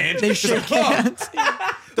 It's just hands. They shake hands.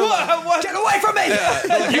 What? Get away from me!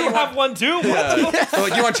 You have one too? What? So,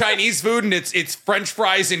 like, you want Chinese food and it's French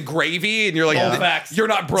fries and gravy, and you're like, All facts. you're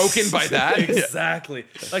not broken by that. Exactly.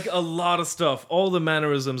 Like a lot of stuff, all the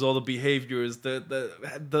mannerisms, all the behaviors,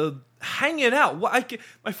 the hanging out.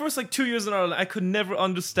 My first 2 years in Ireland, I could never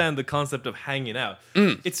understand the concept of hanging out.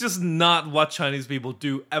 It's just not what Chinese people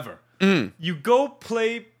do ever. You go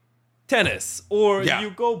play tennis, or Yeah. you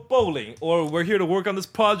go bowling, or we're here to work on this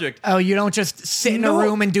project. Oh, you don't just sit in a No.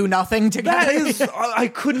 room and do nothing together? That is, I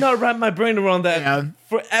could not wrap my brain around that Yeah.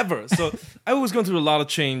 forever. So I was going through a lot of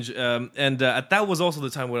change, and that was also the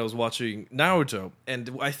time when I was watching Naruto, and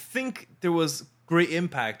I think there was great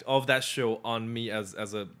impact of that show on me as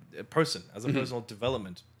a person, as a personal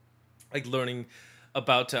development, like learning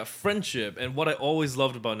about friendship. And what I always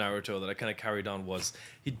loved about Naruto that I kind of carried on was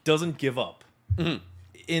he doesn't give up.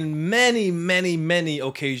 In many, many, many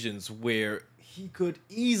occasions where he could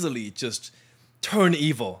easily just turn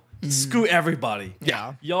evil, screw everybody.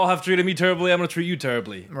 Yeah. Y'all have treated me terribly, I'm gonna treat you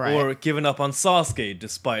terribly. Right. Or given up on Sasuke,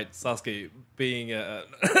 despite Sasuke being an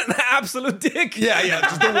absolute dick. Yeah,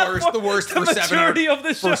 just the worst The for majority of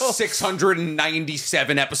the show.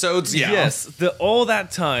 697 episodes. Yeah. Yes, all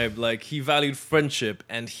that time, he valued friendship,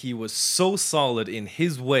 and he was so solid in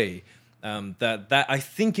his way that I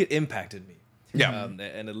think it impacted me. Yeah. And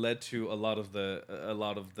it led to a lot of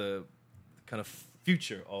the kind of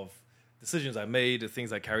future of decisions I made, the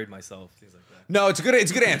things I carried myself, things like that. No, it's a good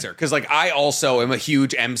answer because I also am a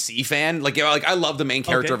huge MC fan. I love the main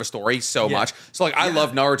character Okay. of a story so Yeah. much. So I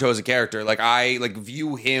love Naruto as a character. I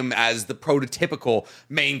view him as the prototypical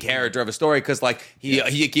main character of a story because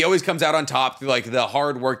he always comes out on top through the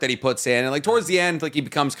hard work that he puts in, and towards the end he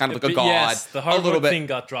becomes kind of a god. Yes, the hard a little work bit. thing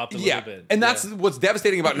got dropped a little bit. And that's what's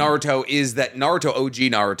devastating about Naruto is that OG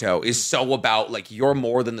Naruto is so about you're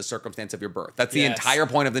more than the circumstance of your birth. That's the Yes. entire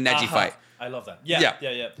point of the Neji fight. I love that. Yeah.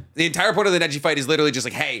 The entire point of the Neji fight is literally just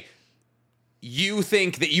hey, you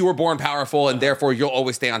think that you were born powerful and therefore you'll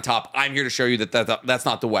always stay on top. I'm here to show you that's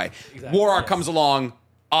not the way. Exactly, War Arc yes. comes along,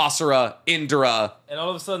 Asura, Indra. And all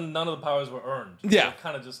of a sudden, none of the powers were earned. Yeah. They were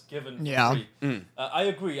kind of just given for Yeah. free. I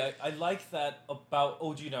agree. I like that about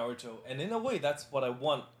OG Naruto. And in a way, that's what I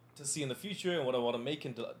want to see in the future and what I want to make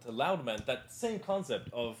into Loudman. That same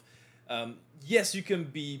concept of, yes, you can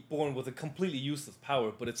be born with a completely useless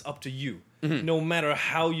power, but it's up to you. No matter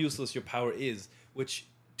how useless your power is, which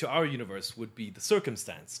to our universe would be the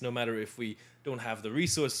circumstance. No matter if we don't have the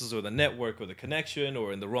resources or the network or the connection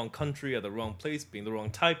or in the wrong country or the wrong place, being the wrong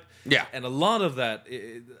type. Yeah. And a lot of that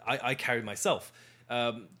I carry myself.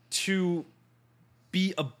 To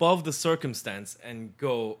be above the circumstance and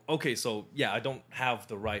go, okay, so yeah, I don't have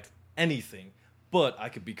the right anything, but I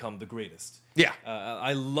could become the greatest. Yeah.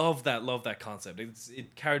 I love that concept.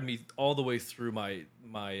 It carried me all the way through my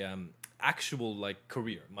actual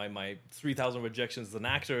career, my 3,000 rejections as an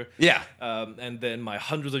actor, Yeah. and then my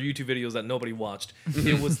hundreds of YouTube videos that nobody watched.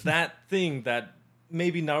 It was that thing that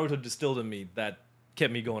maybe Naruto distilled in me that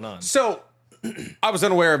kept me going on. So I was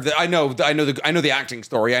unaware of the. I know the acting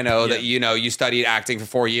story. I know that Yeah. you studied acting for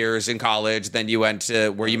 4 years in college. Then you went to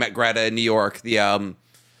where you met Greta in New York.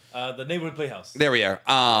 The Neighborhood Playhouse. There we are.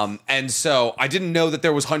 And so I didn't know that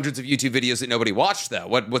there was hundreds of YouTube videos that nobody watched, though.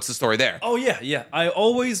 What's the story there? Oh, yeah. I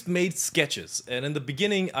always made sketches. And in the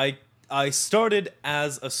beginning, I started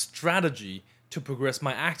as a strategy to progress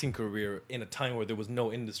my acting career in a time where there was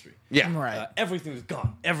no industry. Yeah. Right. Everything was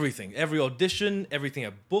gone. Everything. Every audition, everything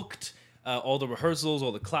I booked, all the rehearsals,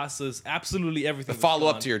 all the classes, absolutely everything. The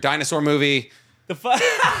follow-up to your dinosaur movie. The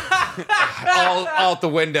all out the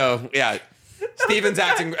window. Yeah. Steven's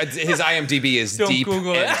acting, his IMDb is Don't deep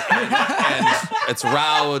Google and it's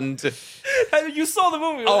round. You saw the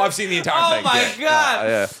movie. Oh, right? I've seen the entire thing. Oh my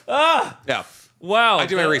god. Yeah. Wow. I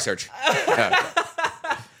do my research. Yeah.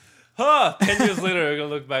 10 years later, I'm gonna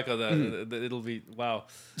look back on that. It'll be wow.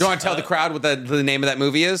 Do you want to tell the crowd what the name of that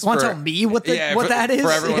movie is? Want to tell me what that is?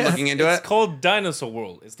 For everyone looking into It's it? called Dinosaur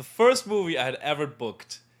World. It's the first movie I had ever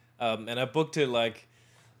booked, and I booked it like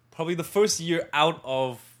probably the first year out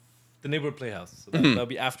of the Neighborhood Playhouse. So that'll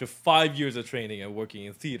be after 5 years of training and working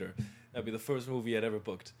in theater. That'd be the first movie I'd ever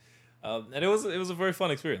booked. And it was a very fun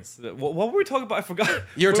experience. What were we talking about? I forgot.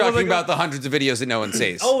 You were talking about the hundreds of videos that no one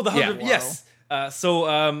sees. Oh, the 100. Yeah. Yes.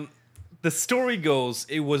 So the story goes,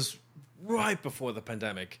 it was right before the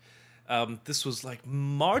pandemic. This was like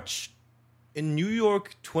March in New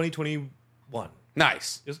York, 2021.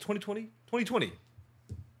 Nice. Is it 2020? 2020.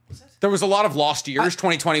 There was a lot of lost years.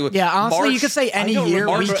 2020 was honestly, you could say any year.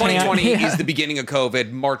 March We 2020 can't. is the beginning of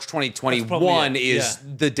COVID. March 2021 is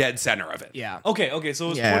the dead center of it. Yeah. Okay, so it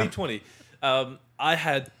was Yeah. 2020. I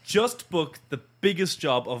had just booked the biggest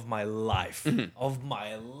job of my life. Of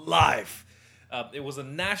my life. It was a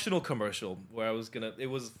national commercial where it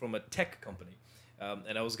was from a tech company.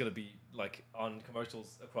 And I was going to be like on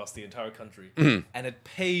commercials across the entire country. And it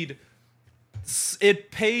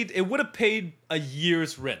would have paid a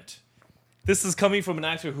year's rent. This is coming from an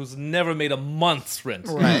actor who's never made a month's rent.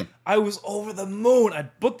 Right. I was over the moon. I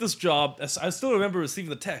booked this job. I still remember receiving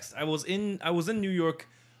the text. I was in New York,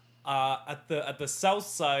 at the south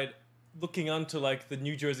side, looking onto like the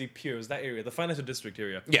New Jersey piers, that area, the financial district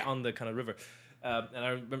area, on the kind of river. And I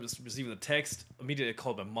remember receiving the text. Immediately, I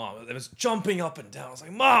called my mom. I was jumping up and down. I was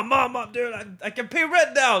like, "Mom, dude, I can pay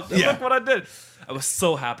rent now. Look what I did." I was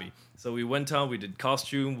so happy. So we went down, we did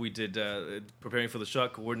costume, we did preparing for the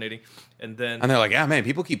shot, coordinating, and then... And they're like, yeah, man,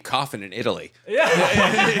 people keep coughing in Italy. Yeah.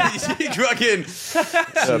 Fucking...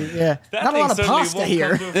 Yeah. Not a lot of pasta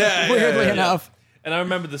here. Weirdly enough. And I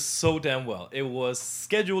remember this so damn well. It was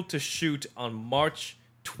scheduled to shoot on March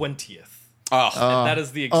 20th. And that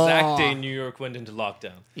is the exact day New York went into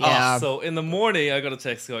lockdown. Yeah. So in the morning, I got a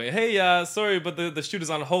text going, "Hey, sorry, but the shoot is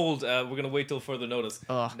on hold. We're going to wait till further notice."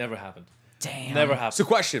 Never happened. Damn. Never happened. So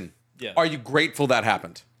question. Yeah. Are you grateful that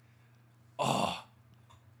happened? There's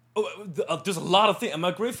a lot of things. Am I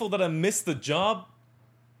grateful that I missed the job?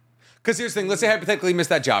 Because here's the thing. Let's say hypothetically you missed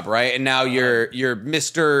that job, right? And now you're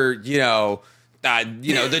Mr.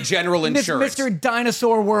 The general insurance. Mr.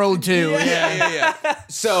 Dinosaur World 2. Yeah.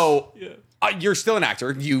 So you're still an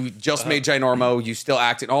actor. You just made Ginormo. You still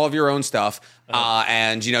act in all of your own stuff.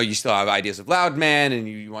 And, you still have ideas of Loudman and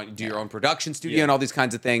you want to do your own production studio and all these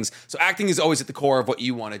kinds of things. So acting is always at the core of what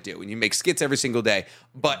you want to do. And you make skits every single day.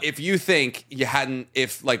 But if you think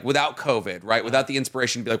without COVID, right, without the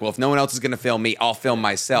inspiration, be like, well, if no one else is going to film me, I'll film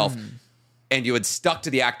myself. And you had stuck to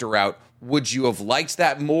the actor route, would you have liked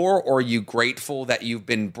that more, or are you grateful that you've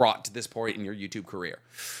been brought to this point in your YouTube career?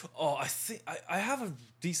 Oh, I think I have a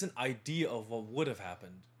decent idea of what would have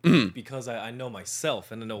happened because I know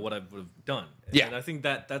myself and I know what I would have done. And I think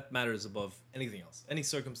that matters above anything else. Any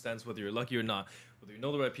circumstance, whether you're lucky or not, whether you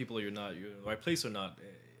know the right people or you're not, you're in the right place or not,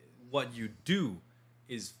 what you do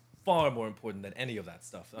is far more important than any of that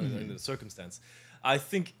stuff under the circumstance. I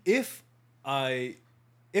think if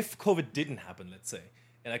COVID didn't happen, let's say,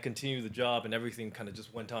 and I continued the job and everything kind of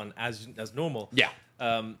just went on as normal. Yeah.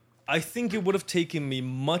 I think it would have taken me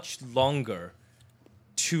much longer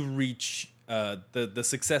to reach the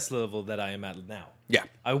success level that I am at now. Yeah.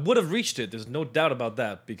 I would have reached it. There's no doubt about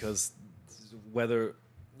that because whether,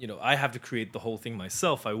 I have to create the whole thing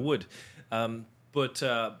myself, I would. But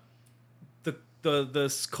the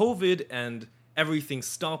COVID and everything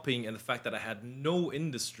stopping and the fact that I had no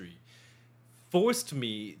industry forced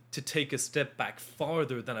me to take a step back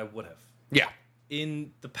farther than I would have. Yeah.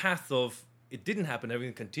 In the path of it didn't happen,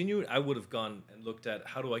 everything continued, I would have gone and looked at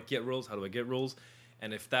how do I get roles, and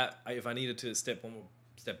if I needed to step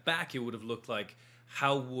back, it would have looked like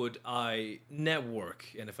how would I network,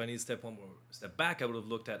 and if I need to step back, I would have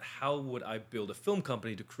looked at how would I build a film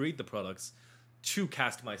company to create the products to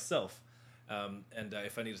cast myself. And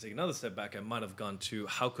if I need to take another step back, I might have gone to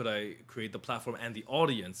how could I create the platform and the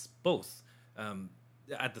audience both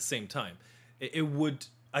at the same time. It would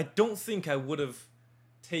I don't think I would have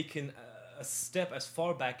taken a step as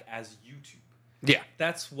far back as YouTube. Yeah.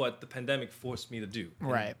 That's what the pandemic forced me to do.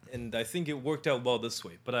 Right. And I think it worked out well this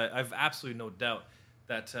way. But I've absolutely no doubt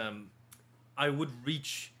that I would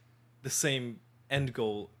reach the same end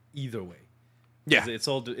goal either way. Yeah. It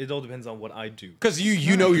all depends on what I do. Because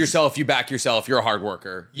you know yourself, you back yourself, you're a hard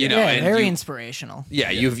worker. You know, Yeah, and very inspirational. Yeah,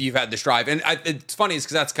 you've had this drive, and it's funny because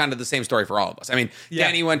that's kind of the same story for all of us. I mean,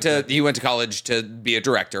 Danny went to college to be a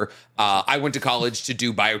director. I went to college to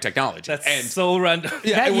do biotechnology. That's so random.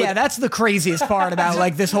 That's the craziest part about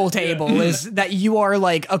like this whole table is that you are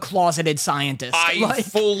like a closeted scientist. I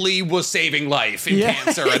fully was saving life in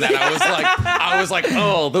cancer, and then I was like,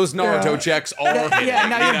 oh, those Naruto checks are hitting,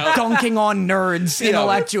 now you're dunking on nerds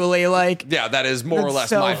intellectually, like that is more or less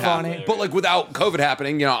so my funny. path. But like without COVID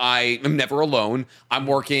happening, I am never alone. I'm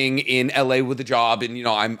working in LA with a job, and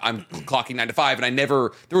I'm clocking 9 to 5, and there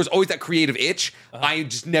was always that creative itch. I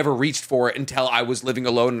just never reached for it until I was living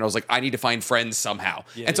alone, and I was like, I need to find friends somehow.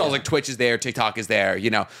 And so I was like, Twitch is there, TikTok is there,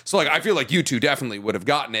 So like, I feel like you two definitely would have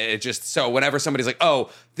gotten it. It just so whenever somebody's like, oh,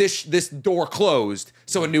 this door closed,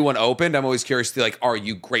 so a new one opened, I'm always curious to like, are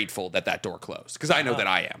you grateful that door closed? Because I know that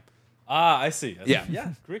I am. I see.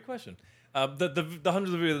 Yeah. Great question. The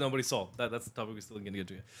hundreds of videos that nobody saw. That's the topic we're still going to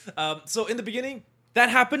get to. So in the beginning, that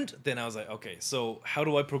happened. Then I was like, okay, so how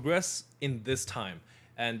do I progress in this time?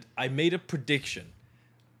 And I made a prediction.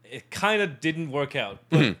 It kind of didn't work out,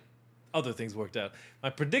 but other things worked out. My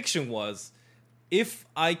prediction was, if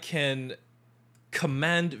I can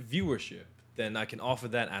command viewership, then I can offer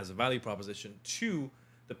that as a value proposition to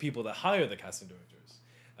the people that hire the casting directors.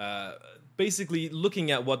 Basically looking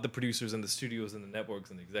at what the producers and the studios and the networks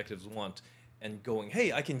and the executives want and going,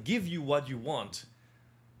 hey, I can give you what you want.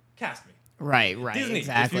 Cast me. Right, Disney,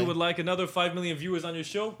 exactly. if you would like another 5 million viewers on your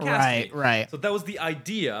show, cast me. Right. So that was the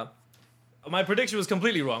idea. My prediction was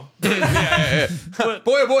completely wrong. But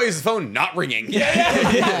boy, oh boy, is the phone not ringing.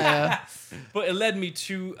 But it led me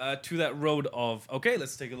to that road of, okay,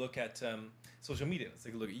 let's take a look at social media. Let's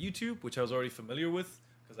take a look at YouTube, which I was already familiar with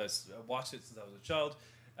because I watched it since I was a child.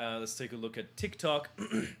 Let's take a look at TikTok.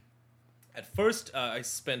 At first, I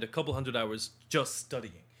spent a couple hundred hours just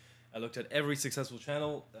studying. I looked at every successful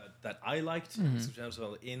channel that I liked,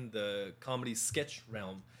 channel in the comedy sketch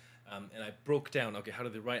realm, and I broke down, okay, how do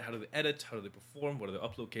they write, how do they edit, how do they perform, what are their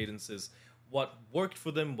upload cadences, what worked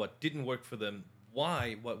for them, what didn't work for them,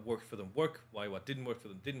 why what worked for them why what didn't work for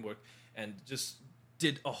them didn't work, and just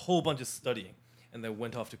did a whole bunch of studying, and then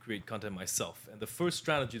went off to create content myself. And the first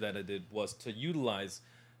strategy that I did was to utilize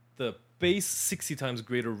the base 60 times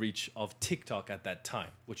greater reach of TikTok at that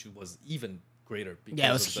time, which was even greater. Yeah,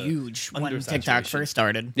 it was huge when TikTok first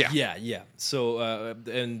started. Yeah. So,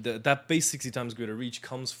 that base 60 times greater reach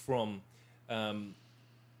comes from an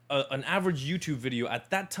average YouTube video at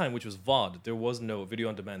that time, which was VOD. There was no video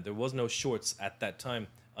on demand. There was no shorts at that time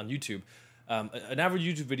on YouTube. An average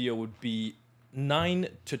YouTube video would be 9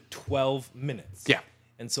 to 12 minutes. Yeah.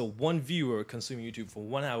 And so one viewer consuming YouTube for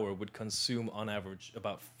 1 hour would consume, on average,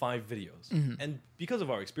 about 5 videos. And because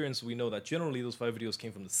of our experience, we know that generally those 5 videos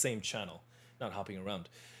came from the same channel, not hopping around.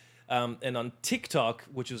 And on TikTok,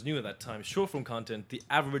 which was new at that time, short-form content, the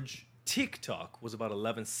average TikTok was about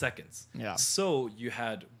 11 seconds. Yeah. So you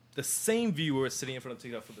had the same viewer sitting in front of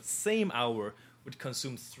TikTok for the same hour would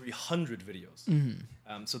consume 300 videos.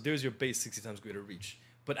 So there's your base 60 times greater reach.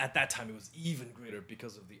 But at that time, it was even greater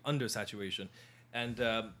because of the undersaturation. And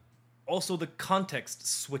also the context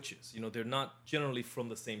switches. They're not generally from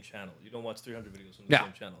the same channel. You don't watch 300 videos from the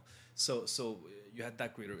same channel. So you had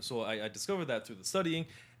that greater. So I discovered that through the studying,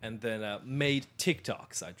 and then made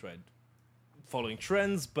TikToks. I tried following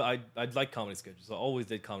trends, but I like comedy sketches. I always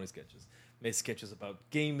did comedy sketches. Made sketches about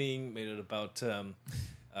gaming, made it about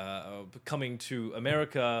coming to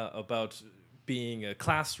America, about being a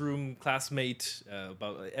classmate,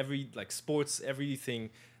 about sports, everything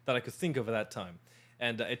that I could think of at that time.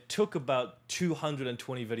 And it took about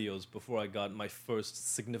 220 videos before I got my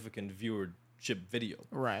first significant viewership video.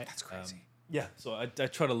 Right. That's crazy. So I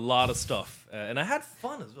tried a lot of stuff. And I had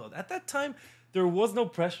fun as well. At that time, there was no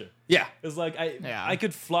pressure. Yeah. It's like I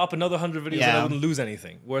could flop another 100 videos and I wouldn't lose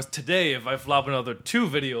anything. Whereas today, if I flop another 2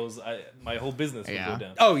 videos, my whole business would go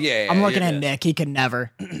down. Oh, yeah. I'm looking at Nick. He can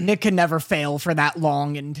never. Nick can never fail for that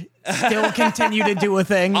long and still continue to do a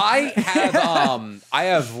thing. I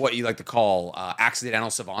have what you like to call accidental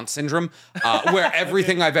savant syndrome, where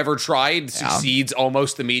everything I've ever tried succeeds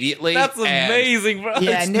almost immediately. That's amazing, bro.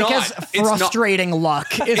 Yeah, Nick has frustrating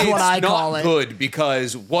luck, is what I call it. It's not good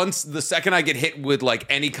because once the second I get hit with like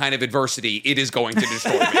any kind of adversity, it is going to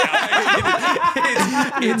destroy me.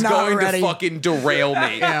 It's not going ready. to fucking derail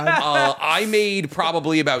me. I made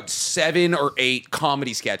probably about 7 or 8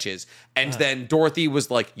 comedy sketches, and then Dorothy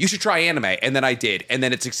was like, "You should try anime," and then I did, and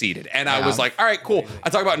then it succeeded, and I was like, "All right, cool." I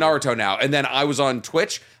talk about Naruto now, and then I was on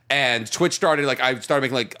Twitch. And Twitch started, like, I started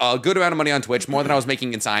making, like, a good amount of money on Twitch, more than I was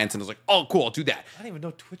making in science. And I was like, oh, cool, I'll do that. I didn't even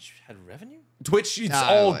know Twitch had revenue. Twitch, it's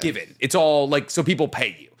all given. It's all, like, so people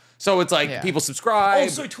pay you. So it's like people subscribe. Oh,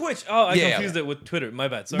 sorry, Twitch. Oh, I confused it with Twitter. My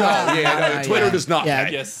bad. Sorry. No, Twitter does not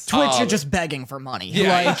pay. Yes. Twitch, you're just begging for money.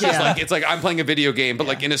 Yeah, it's like I'm playing a video game, but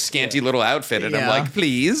like in a scanty little outfit, and I'm like,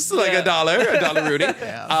 please, like a dollar Rudy.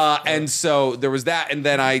 And so there was that, and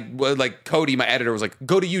then like Cody, my editor, was like,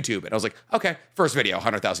 go to YouTube, and I was like, okay, first video,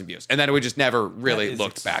 100,000 views, and then we just never really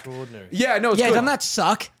looked back. Yeah, no, it's good. Doesn't that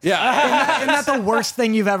suck? Yeah, Isn't that the worst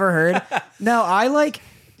thing you've ever heard? No,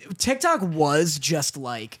 TikTok was just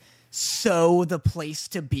like so the place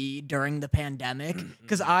to be during the pandemic,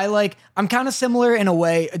 because I'm kind of similar in a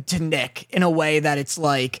way to Nick, in a way that it's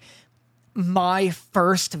like my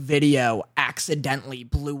first video accidentally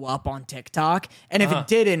blew up on TikTok, and if it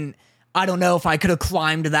didn't, I don't know if I could have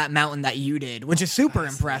climbed that mountain that you did, which is super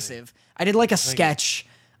impressive. I did like a sketch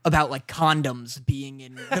about like condoms being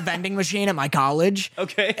in the vending machine at my college,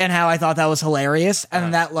 and how I thought that was hilarious,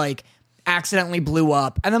 and that like accidentally blew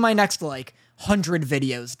up, and then my next like 100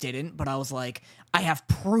 videos didn't, but I was like, I have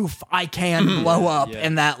proof I can blow up,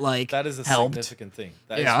 and that like that is a helped. significant thing.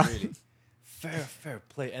 That is really fair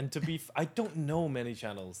play. And I don't know many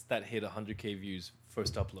channels that hit 100K views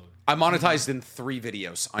first upload. I monetized in 3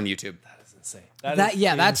 videos on YouTube. That is insane.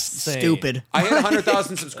 That's stupid. I hit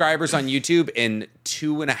 100,000 subscribers on YouTube in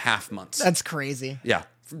 2.5 months. That's crazy. Yeah,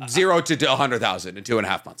 from 0 to 100,000 in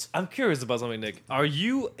 2.5 months. I'm curious about something, Nick. Are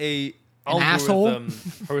you an asshole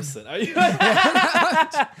person? Are you?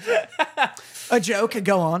 A joke.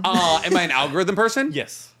 Go on. Am I an algorithm person?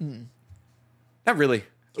 Yes. Not really.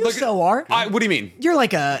 You so are. What do you mean? You're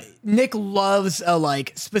like Nick loves a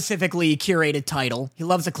like specifically curated title. He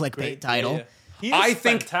loves a clickbait title. Yeah. He is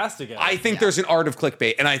fantastic at it. I think there's an art of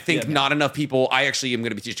clickbait, and I think not enough people. I actually am going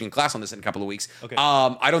to be teaching a class on this in a couple of weeks. Okay.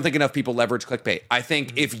 I don't think enough people leverage clickbait. I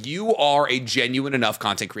think if you are a genuine enough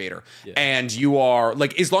content creator, and you are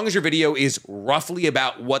like, as long as your video is roughly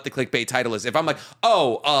about what the clickbait title is. If I'm like,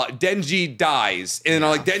 Denji dies, and I'm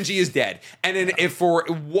like, Denji is dead, and then if for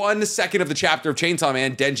 1 second of the chapter of Chainsaw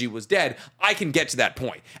Man, Denji was dead, I can get to that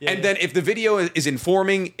point. Then if the video is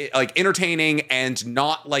informing, like entertaining, and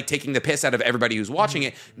not like taking the piss out of everybody who's watching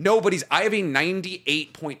it, I have a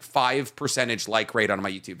 98.5% like rate on my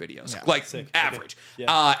YouTube videos, like average.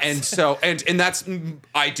 And so, and that's,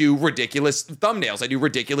 I do ridiculous thumbnails, I do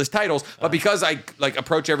ridiculous titles, but because I like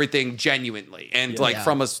approach everything genuinely and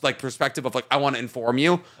from a like perspective of like, I want to inform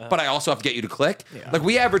you, but I also have to get you to click. Like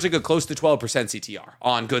we average like a close to 12% CTR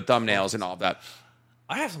on good thumbnails and all of that.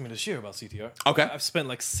 I have something to share about CTR. Okay. I've spent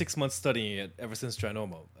like 6 months studying it ever since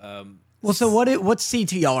Trinomo. Well, so what's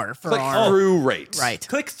CTR for click-through rate? Right.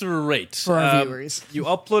 Click-through rate. For our viewers. You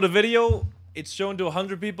upload a video, it's shown to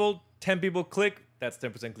 100 people, 10 people click, that's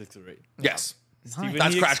 10% click-through rate. Yes. Stephen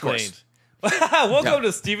That's E crash explained. Welcome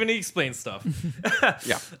to Stephen E Explains stuff.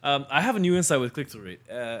 I have a new insight with click-through rate.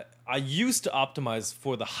 I used to optimize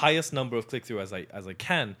for the highest number of click-through as I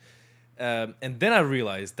can, and then I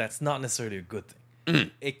realized that's not necessarily a good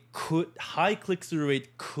thing. High click-through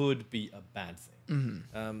rate could be a bad thing.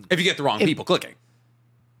 If you get the wrong people clicking.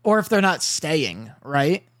 Or if they're not staying,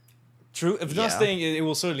 right? True. If you're not staying, it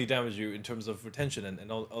will certainly damage you in terms of retention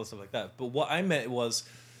and all stuff like that. But what I meant was,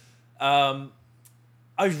 I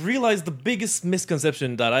realized the biggest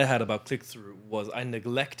misconception that I had about click-through was I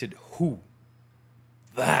neglected who.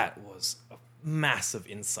 That was a massive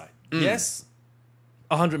insight. Yes,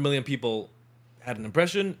 100 million people had an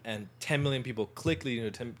impression and 10 million people clicked,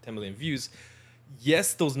 leading to 10 million views.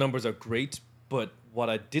 Yes, those numbers are great, but what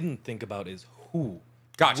I didn't think about is who.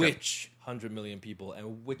 Gotcha. Which 100 million people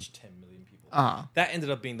and which 10 million people. That ended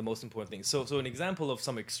up being the most important thing. So an example of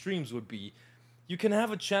some extremes would be, you can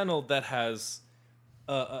have a channel that has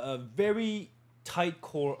a very tight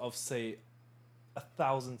core of, say,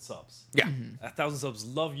 1,000 subs. Yeah. 1,000 subs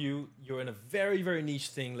love you. You're in a very, very niche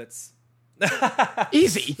thing.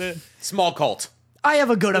 Easy. Small cult. I have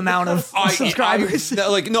a good amount of subscribers.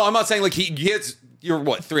 No, I'm not saying like he gets. You're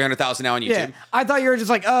what, 300,000 now on YouTube? Yeah. I thought you were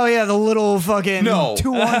just like, oh yeah, the little fucking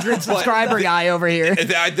 200 subscriber guy over here.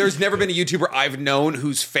 There's never been a YouTuber I've known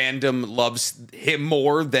whose fandom loves him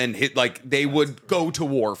more than they would go to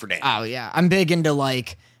war for Dan. Oh yeah, I'm big into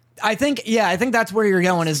like, I think that's where you're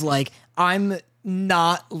going is like, I'm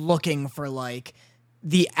not looking for like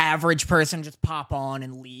the average person just pop on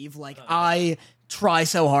and leave. Like I try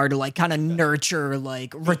so hard to like kind of nurture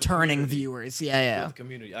like returning viewers. Yeah. The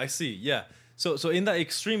community. I see. Yeah. So in that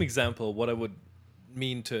extreme example, what I would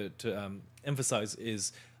mean to emphasize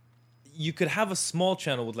is you could have a small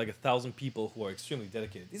channel with like 1,000 people who are extremely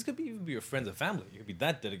dedicated. These could even be your friends and family. You could be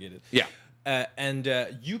that dedicated. Yeah. And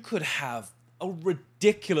you could have a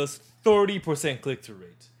ridiculous 30% click-through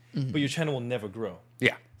rate, but your channel will never grow.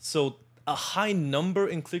 Yeah. So a high number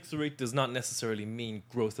in click-through rate does not necessarily mean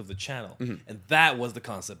growth of the channel. And that was the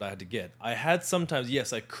concept I had to get. I had sometimes,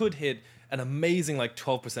 yes, I could hit an amazing like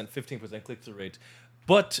 12%, 15% click-through rate,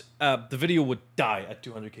 but the video would die at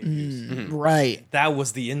 200K views. Right. That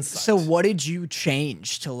was the insight. So what did you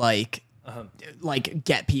change to like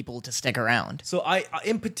get people to stick around? So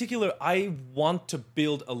in particular, I want to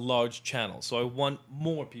build a large channel. So I want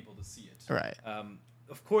more people to see it. Right.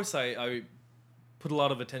 Of course, I put a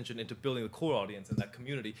lot of attention into building the core audience and that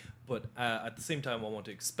community, but at the same time, I want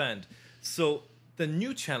to expand. So the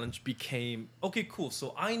new challenge became, okay, cool.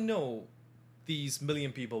 So I know these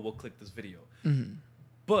million people will click this video,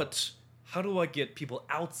 but how do I get people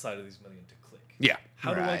outside of these million to click? Yeah.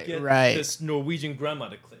 How do I get this Norwegian grandma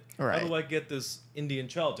to click? Right. How do I get this Indian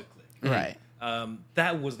child to click? Right.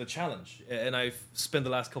 That was the challenge. And I've spent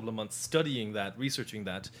the last couple of months studying that, researching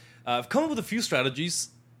that. I've come up with a few strategies,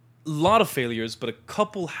 a lot of failures, but a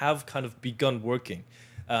couple have kind of begun working.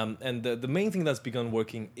 And the main thing that's begun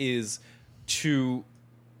working is to,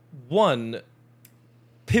 one,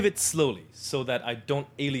 pivot slowly so that I don't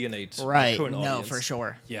alienate my current audience. No, for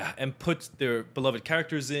sure. Yeah, and put their beloved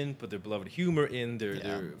characters in, put their beloved humor in,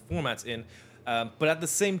 their formats in. But at the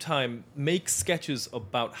same time, make sketches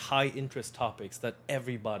about high-interest topics that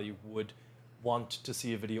everybody would want to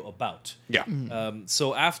see a video about. Yeah.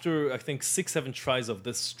 So after, I think, 6-7 tries of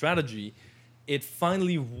this strategy, it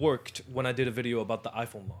finally worked when I did a video about the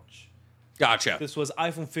iPhone launch. Gotcha. This was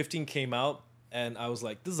iPhone 15 came out, and I was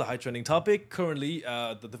like, this is a high-trending topic. Currently,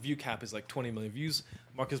 the view cap is like 20 million views.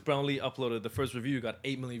 Marcus Brownlee uploaded the first review, got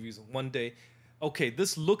 8 million views in one day. Okay,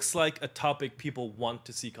 this looks like a topic people want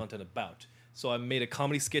to see content about. So I made a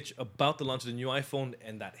comedy sketch about the launch of the new iPhone,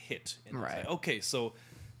 and that hit. And I was like, okay, so,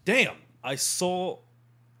 damn, I saw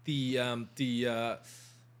the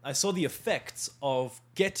effects of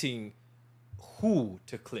getting who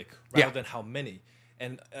to click rather than how many.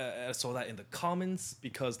 And I saw that in the comments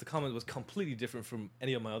because the comment was completely different from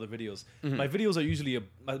any of my other videos. My videos are usually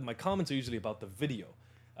my comments are usually about the video.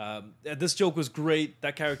 This joke was great.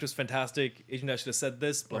 That character is fantastic. Agent Dash should have said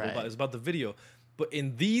this. Blah blah blah. It's about the video. But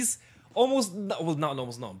in these,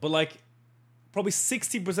 but like probably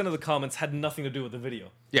 60% of the comments had nothing to do with the video.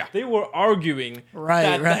 Yeah. They were arguing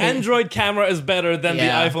that the Android camera is better than the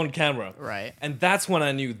iPhone camera. Right. And that's when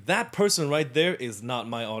I knew that person right there is not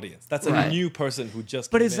my audience. That's a new person who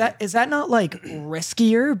just But is that not like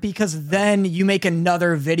riskier? Because then you make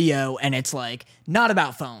another video and it's like not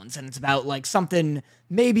about phones and it's about like something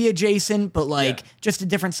maybe adjacent, but like just a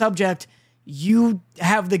different subject. You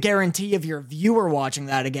have the guarantee of your viewer watching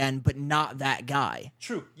that again, but not that guy.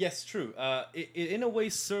 True. Yes, true. It in a way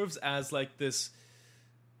serves as like this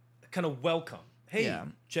kind of welcome. Hey,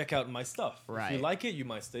 check out my stuff. Right. If you like it, you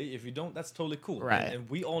might stay. If you don't, that's totally cool. Right. And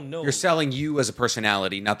we all know You're selling you as a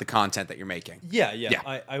personality, not the content that you're making. Yeah.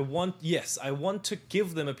 I want to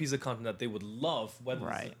give them a piece of content that they would love, whether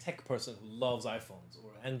it's a tech person who loves iPhones or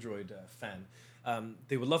an Android fan.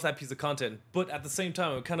 They would love that piece of content, but at the same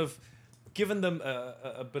time, I'm kind of giving them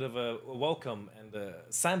a bit of a welcome and a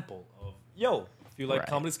sample of, yo, if you like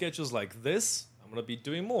comedy sketches like this, I'm going to be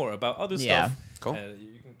doing more about other stuff. Cool.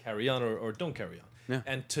 You can carry on or don't carry on. Yeah.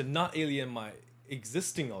 And to not alien my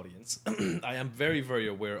existing audience, I am very, very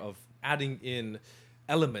aware of adding in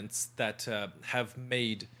elements that have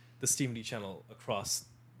made the Steam D channel across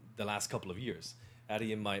the last couple of years.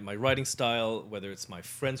 Adding in my writing style, whether it's my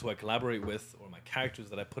friends who I collaborate with or my characters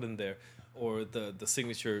that I put in there, or the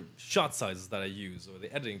signature shot sizes that I use, or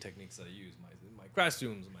the editing techniques that I use, my crash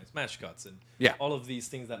zooms, my smash cuts, and all of these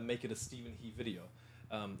things that make it a Stephen He video.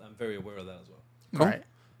 I'm very aware of that as well. Cool. Right.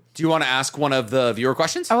 Do you want to ask one of the viewer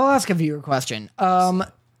questions? I will ask a viewer question.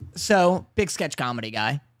 So, big sketch comedy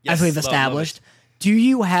guy, as we've established. Do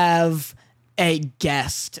you have a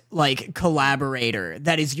guest, like, collaborator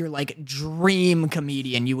that is your, like, dream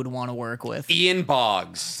comedian you would want to work with? Ian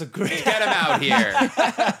Boggs. Get him out here.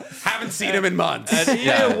 Haven't seen him in months.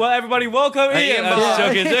 Well, everybody, welcome Ian.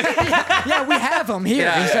 Yeah, we have him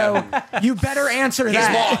here, so you better answer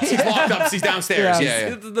that. He's locked up. He's downstairs.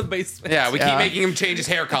 It's in the basement. Yeah, we keep making him change his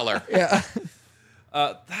hair color.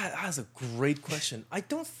 That's a great question. I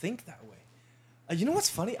don't think that way. You know what's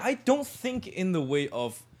funny? I don't think in the way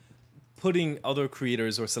of putting other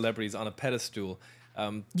creators or celebrities on a pedestal.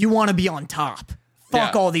 You want to be on top.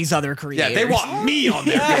 Fuck all these other creators. Yeah, they want me on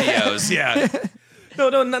their videos. Yeah.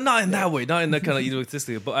 No, not in that way, not in that kind of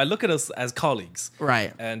egotistic. But I look at us as colleagues,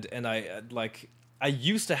 Right. And I I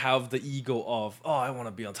used to have the ego of, oh, I want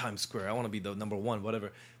to be on Times Square, I want to be the number one,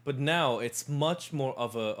 whatever. But now it's much more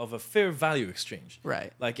of a fair value exchange.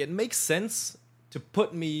 Right. Like it makes sense to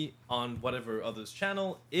put me on whatever other's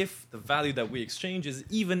channel if the value that we exchange is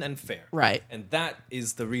even and fair. Right. And that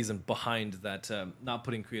is the reason behind that not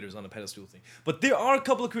putting creators on a pedestal thing. But there are a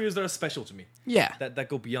couple of creators that are special to me. Yeah. That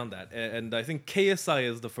go beyond that. And I think KSI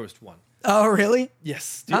is the first one. Oh, really?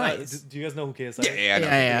 Yes. Nice. Do you guys know who KSI is? Yeah, I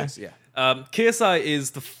know. Yeah. KSI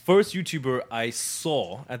is the first YouTuber I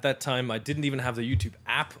saw. At that time, I didn't even have the YouTube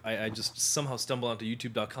app. I just somehow stumbled onto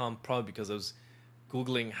YouTube.com, probably because I was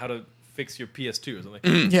Googling how to fix your PS2 or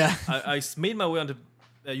something. Yeah. I made my way onto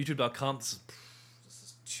YouTube.com. This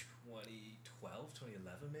is 2012,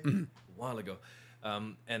 2011, maybe? A while ago.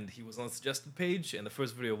 And he was on the suggested page, and the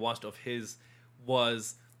first video I watched of his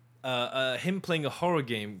was him playing a horror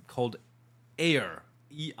game called Air.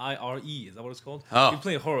 E-I-R-E, is that what it's called? Oh. He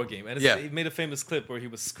played a horror game, and he made a famous clip where he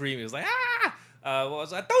was screaming. He was like, what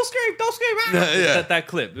was that? Don't scream, ah! Yeah. That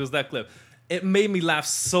clip. It was that clip. It made me laugh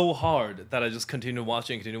so hard that I just continued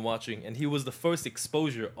watching. And he was the first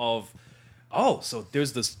exposure of, oh, so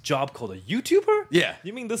there's this job called a YouTuber? Yeah.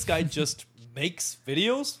 You mean this guy just makes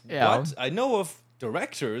videos? Yeah. What? I know of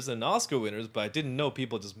directors and Oscar winners, but I didn't know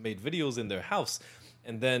people just made videos in their house.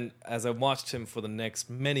 And then as I watched him for the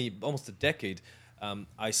next almost a decade,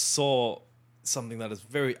 I saw something that is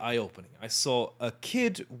very eye-opening. I saw a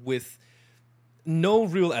kid with no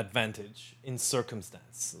real advantage in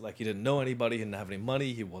circumstance. Like he didn't know anybody, he didn't have any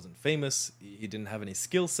money, he wasn't famous, he didn't have any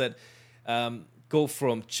skill set. Go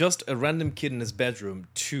from just a random kid in his bedroom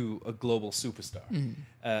to a global superstar.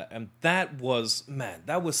 And that was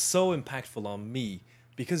so impactful on me.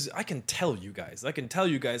 Because I can tell you guys,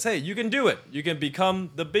 hey, you can do it. You can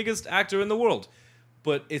become the biggest actor in the world.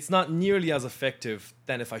 But it's not nearly as effective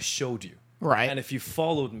than if I showed you. Right. And if you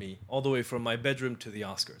followed me all the way from my bedroom to the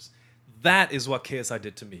Oscars. That is what KSI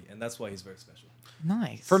did to me. And that's why he's very special.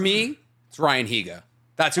 Nice. For me, it's Ryan Higa.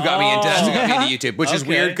 That's who got me into YouTube, which is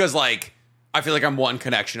weird because like I feel like I'm one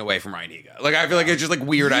connection away from Ryan Higa. Like I feel like it's just like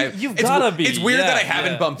weird. You've gotta be. It's weird that I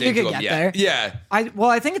haven't bumped into him yet. Yeah.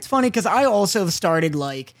 I think it's funny because I also started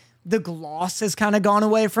like the gloss has kind of gone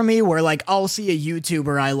away from me where like I'll see a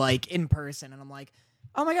YouTuber I like in person and I'm like,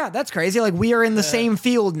 oh my God, that's crazy. Like we are in the same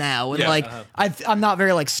field now. And like I'm not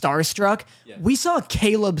very like starstruck. Yeah. We saw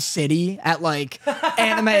Caleb City at like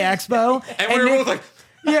Anime Expo. And we were both like,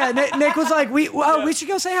 yeah, Nick was like, we should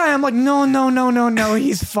go say hi. I'm like, no,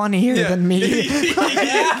 he's funnier than me.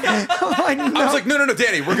 I'm like, no. I was like, no,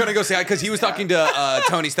 Danny, we're gonna go say hi because he was talking to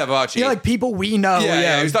Tony Stavacci. Yeah, like people we know.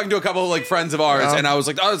 Yeah, he was talking to a couple of like friends of ours, and I was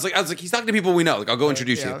like, he's talking to people we know. Like, I'll go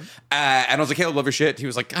introduce you. And I was like, Caleb, love your shit. He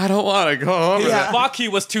was like, I don't want to go. Maki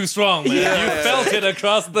was too strong, man. You felt it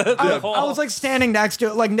across the hall. I was like standing next to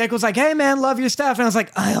it. Like Nick was like, hey man, love your stuff, and I was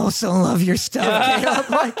like, I also love your stuff. Caleb.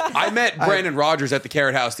 Like, I met Brandon Rogers at the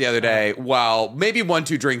Carrot House the other day while maybe one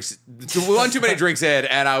too many drinks in,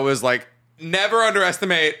 and I was like, never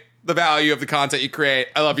underestimate the value of the content you create.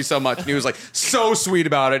 I love you so much. And he was like so sweet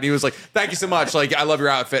about it. And he was like, thank you so much. Like, I love your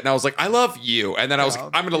outfit. And I was like, I love you. And then I was like,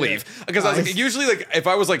 I'm going to leave. Because I was like, usually like if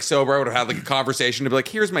I was like sober, I would have had like a conversation to be like,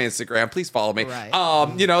 here's my Instagram. Please follow me.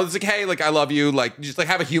 Right. You know, it's like, hey, like I love you. Like just like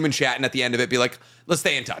have a human chat. And at the end of it, be like, let's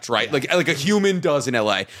stay in touch. Right. Like a human does in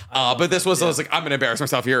LA. But this was, I was like, I'm going to embarrass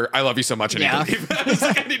myself here. I love you so much. I need to leave. I was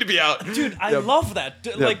like, I need to be out. Dude, I love that.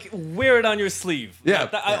 Like wear it on your sleeve. Yeah.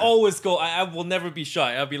 Like, I always go, I will never be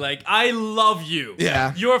shy. I'll be like, I love you.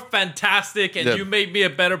 Yeah. You're fantastic and you made me a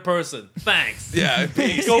better person. Thanks. Yeah.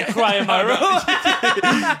 Peace. Go cry in my room.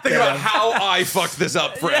 Think about how I fucked this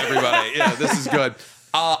up for everybody. Yeah, this is good.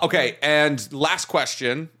 Okay, and last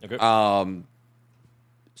question. Okay.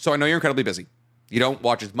 So I know you're incredibly busy. You don't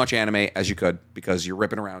watch as much anime as you could because you're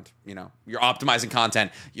ripping around. You know, you're optimizing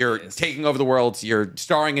content. You're taking over the world. You're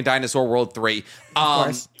starring in Dinosaur World 3. Of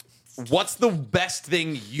course. What's the best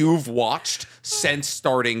thing you've watched since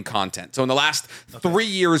starting content? So in the last 3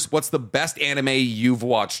 years, what's the best anime you've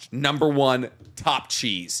watched? Number one, top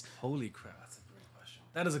cheese. Holy crap, that's a great question.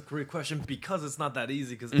 That is a great question because it's not that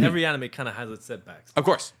easy because every anime kind of has its setbacks. Of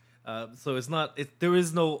course. So it's not, there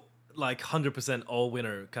is no like 100% all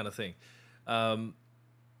winner kind of thing.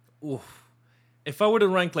 If I were to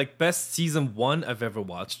rank like best season 1 I've ever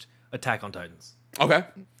watched, Attack on Titans. Okay.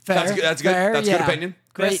 Fair, That's good. fair, That's yeah. good opinion.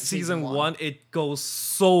 Great Best season one. It goes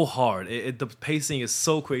so hard. The pacing is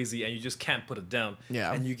so crazy, and you just can't put it down.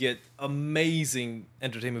 Yeah. And you get amazing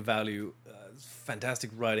entertainment value, fantastic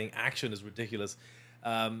writing, action is ridiculous.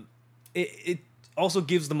 It also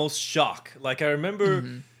gives the most shock. Like I remember,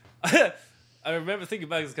 I remember thinking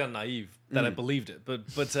back, it's kind of naive that I believed it.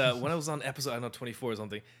 But when I was on episode, I don't know, 24 or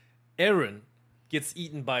something, Eren gets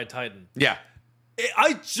eaten by a Titan. Yeah.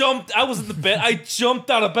 I jumped. I was in the bed. I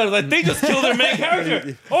jumped out of bed. I was like, they just killed their main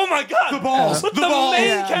character. Oh my god! The balls. But The the balls.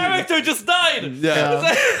 main character just died.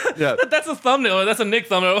 Yeah. Yeah. That's a thumbnail. That's a Nick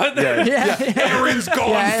thumbnail. Yeah. Eren's gone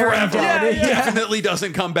Yeah, Eren forever. dead. Yeah. Definitely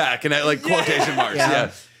doesn't come back. And like quotation marks. Yeah.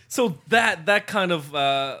 Yeah. So that kind of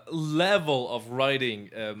level of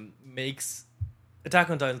writing makes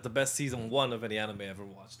Attack on Titan the best season one of any anime I ever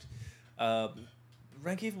watched.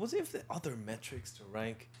 Ranking, was it the other metrics to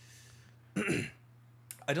rank?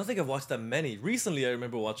 I don't think I've watched that many. Recently, I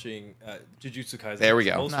remember watching Jujutsu Kaisen. There we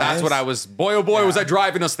go. Nice. That's what I was. Boy, oh boy, was I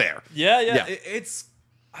driving us there. Yeah. Yeah.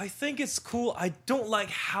 I think it's cool. I don't like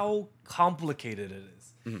how complicated it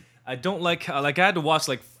is. I don't like how, I had to watch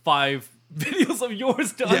like 5 videos of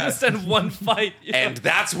yours to understand one fight. you know? And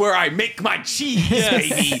that's where I make my cheese,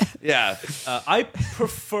 baby. Yeah. I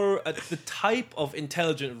prefer the type of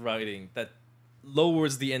intelligent writing that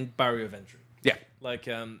lowers the barrier of entry. Yeah. Like,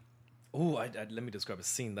 let me describe a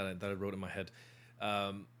scene that I wrote in my head.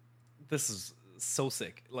 This is so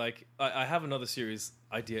sick. Like, I have another series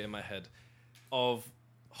idea in my head of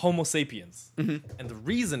Homo sapiens. And the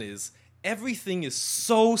reason is everything is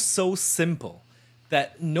so simple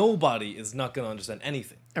that nobody is not going to understand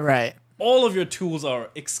anything. Right. All of your tools are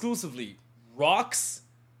exclusively rocks,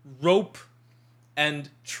 rope, and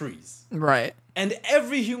trees. Right. And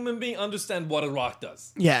every human being understands what a rock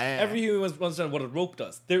does. Yeah. Every human understands what a rope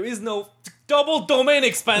does. There is no double domain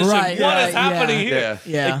expansion. Right, What yeah, is happening yeah. here?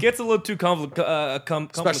 Yeah. It gets a little too complicated.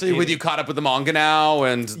 Especially with you caught up with the manga now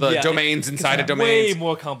and the domains inside of domains. Way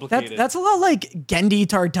more complicated. That's a lot like Gendy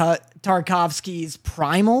Tarkovsky's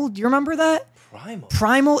Primal. Do you remember that?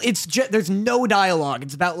 Primal. It's just there's no dialogue.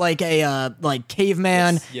 It's about like a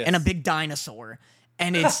caveman Yes. and a big dinosaur,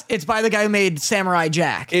 and it's by the guy who made Samurai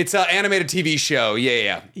Jack. It's an animated TV show.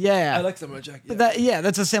 Yeah. Yeah, I like Samurai Jack. Yeah.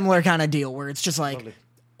 that's a similar kind of deal where it's just like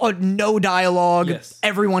no dialogue. Yes.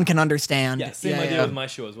 Everyone can understand. Yeah, same idea with my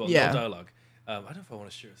show as well. Yeah. No dialogue. I don't know if I want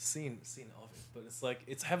to share a scene of it, but it's like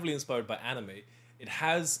it's heavily inspired by anime. It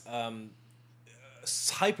has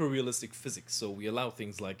hyper realistic physics, so we allow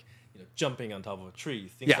things like jumping on top of a tree,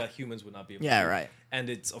 things that humans would not be able to do. Right. And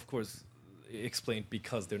it's of course explained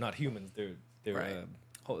because they're not humans. They're Right.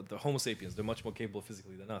 the Homo sapiens. They're much more capable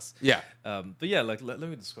physically than us. Yeah. But yeah, like let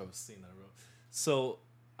me describe a scene I wrote. So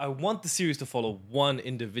I want the series to follow one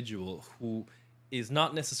individual who is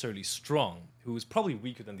not necessarily strong, who is probably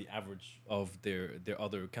weaker than the average of their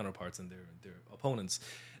other counterparts and their opponents,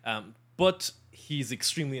 but he's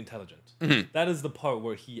extremely intelligent. That is the part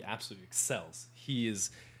where he absolutely excels. He is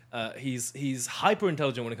he's hyper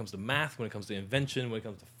intelligent when it comes to math, when it comes to invention, when it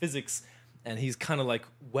comes to physics, and he's kind of like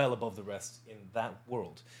well above the rest in that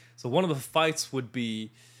world. So one of the fights would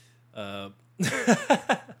be one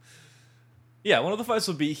of the fights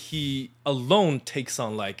would be he alone takes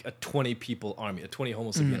on like a 20 people army, a 20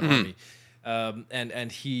 Homo sapien army,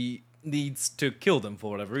 and he needs to kill them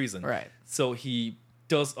for whatever reason. Right. So he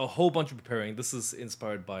does a whole bunch of preparing. This is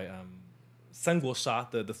inspired by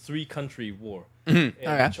Sangosha, the 3-country war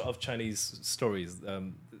of Chinese stories.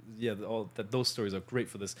 Those stories are great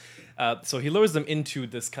for this. So he lures them into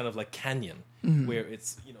this kind of like canyon where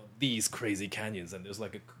it's these crazy canyons and there's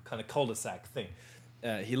like a kind of cul-de-sac thing.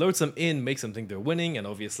 He lures them in, makes them think they're winning, and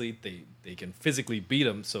obviously they can physically beat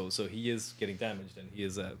him. So he is getting damaged, and he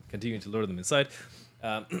is continuing to lure them inside.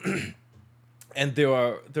 And there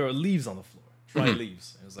are leaves on the floor, dry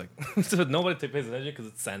leaves. And it's like so nobody pays attention because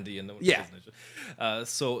it's sandy and nobody pays attention.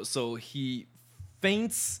 So he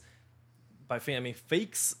faints. By faint, I mean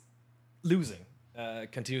fakes losing,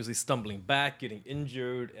 continuously stumbling back, getting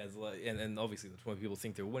injured, and obviously the 20 people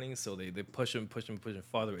think they're winning, so they push him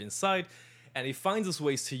farther inside. And he finds his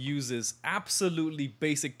ways to use his absolutely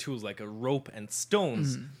basic tools like a rope and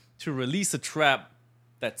stones to release a trap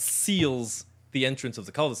that seals the entrance of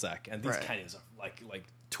the cul-de-sac. And these canyons are like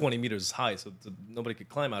 20 meters high, so nobody could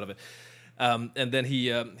climb out of it. And then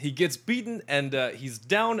he gets beaten and he's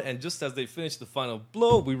down. And just as they finish the final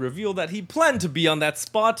blow, we reveal that he planned to be on that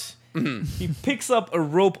spot. He picks up a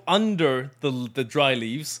rope under the dry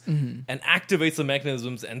leaves and activates the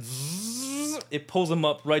mechanisms and it pulls him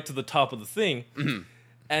up right to the top of the thing.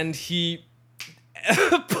 And he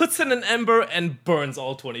puts in an ember and burns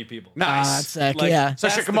all 20 people. Nice. That's sick. Like, yeah. So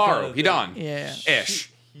That's the Shikamaru, kind of thing. Hidan. Yeah.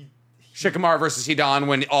 Ish. Shikamaru versus Hidan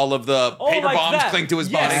when all of the paper like bombs that. cling to his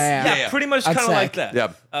Yes. body. Yeah, pretty much kind That's of like sick.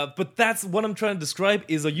 that. Yep. But that's what I'm trying to describe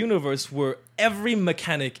is a universe where every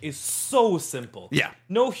mechanic is so simple. Yeah.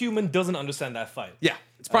 No human doesn't understand that fight. Yeah,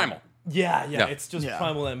 it's primal. Yeah. It's just Yeah.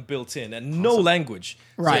 primal and built in, and no language.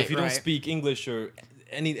 Right, So if you don't right. speak English or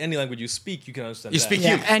any language you speak, you can understand. You that. speak Yeah,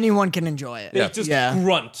 human. anyone can enjoy it. They just Yeah.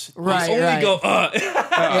 grunt. Right, They only right. go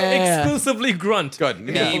Yeah. exclusively grunt. Good.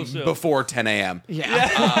 The Me whole show. before 10 a.m.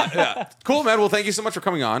 Yeah. Cool, man. Well, thank you so much for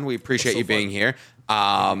coming on. We appreciate you being here.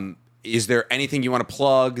 Is there anything you want to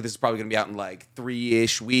plug? This is probably going to be out in like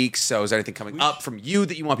 3-ish weeks. So is there anything coming up from you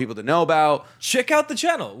that you want people to know about? Check out the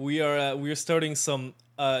channel. We are starting some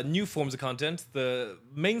new forms of content. The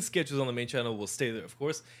main sketches on the main channel will stay there, of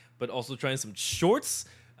course, but also trying some shorts.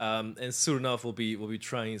 And soon enough, we'll be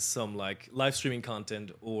trying some like live streaming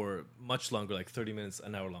content or much longer, like 30 minutes,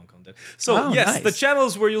 an hour long content. So Oh, yes, nice. the channel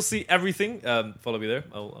is where you'll see everything. Follow me there.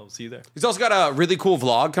 I'll see you there. He's also got a really cool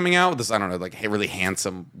vlog coming out with this, I don't know, like a really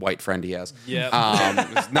handsome white friend he has. Yeah.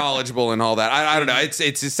 He's knowledgeable and all that. I don't know. It's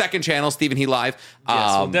his second channel, Stephen He Live.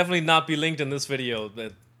 Yes, will definitely not be linked in this video.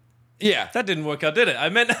 But Yeah. that didn't work out, did it? I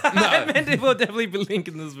meant it will definitely be linked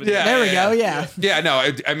in this video. Yeah. There we go. Yeah. Yeah,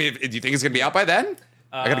 no, I mean, do you think it's going to be out by then?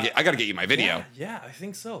 I gotta get you my video. Yeah, I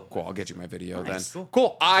think so. Cool, I'll get you my video Nice. then. Cool.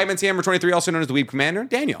 Cool. I'm NCMer23, also known as the Weeb Commander.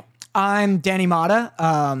 Daniel. I'm Danny Mata.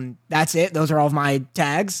 That's it. Those are all of my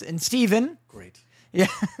tags. And Steven. Great. Yeah.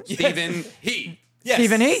 Stephen He. Yes,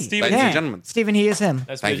 Stephen He. Stephen Ladies He. and gentlemen. Stephen He is him.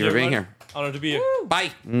 Nice to Thank meet you for being everyone. here. Honored to be here.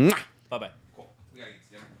 Bye. Mwah. Bye bye.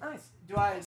 Nice. Do I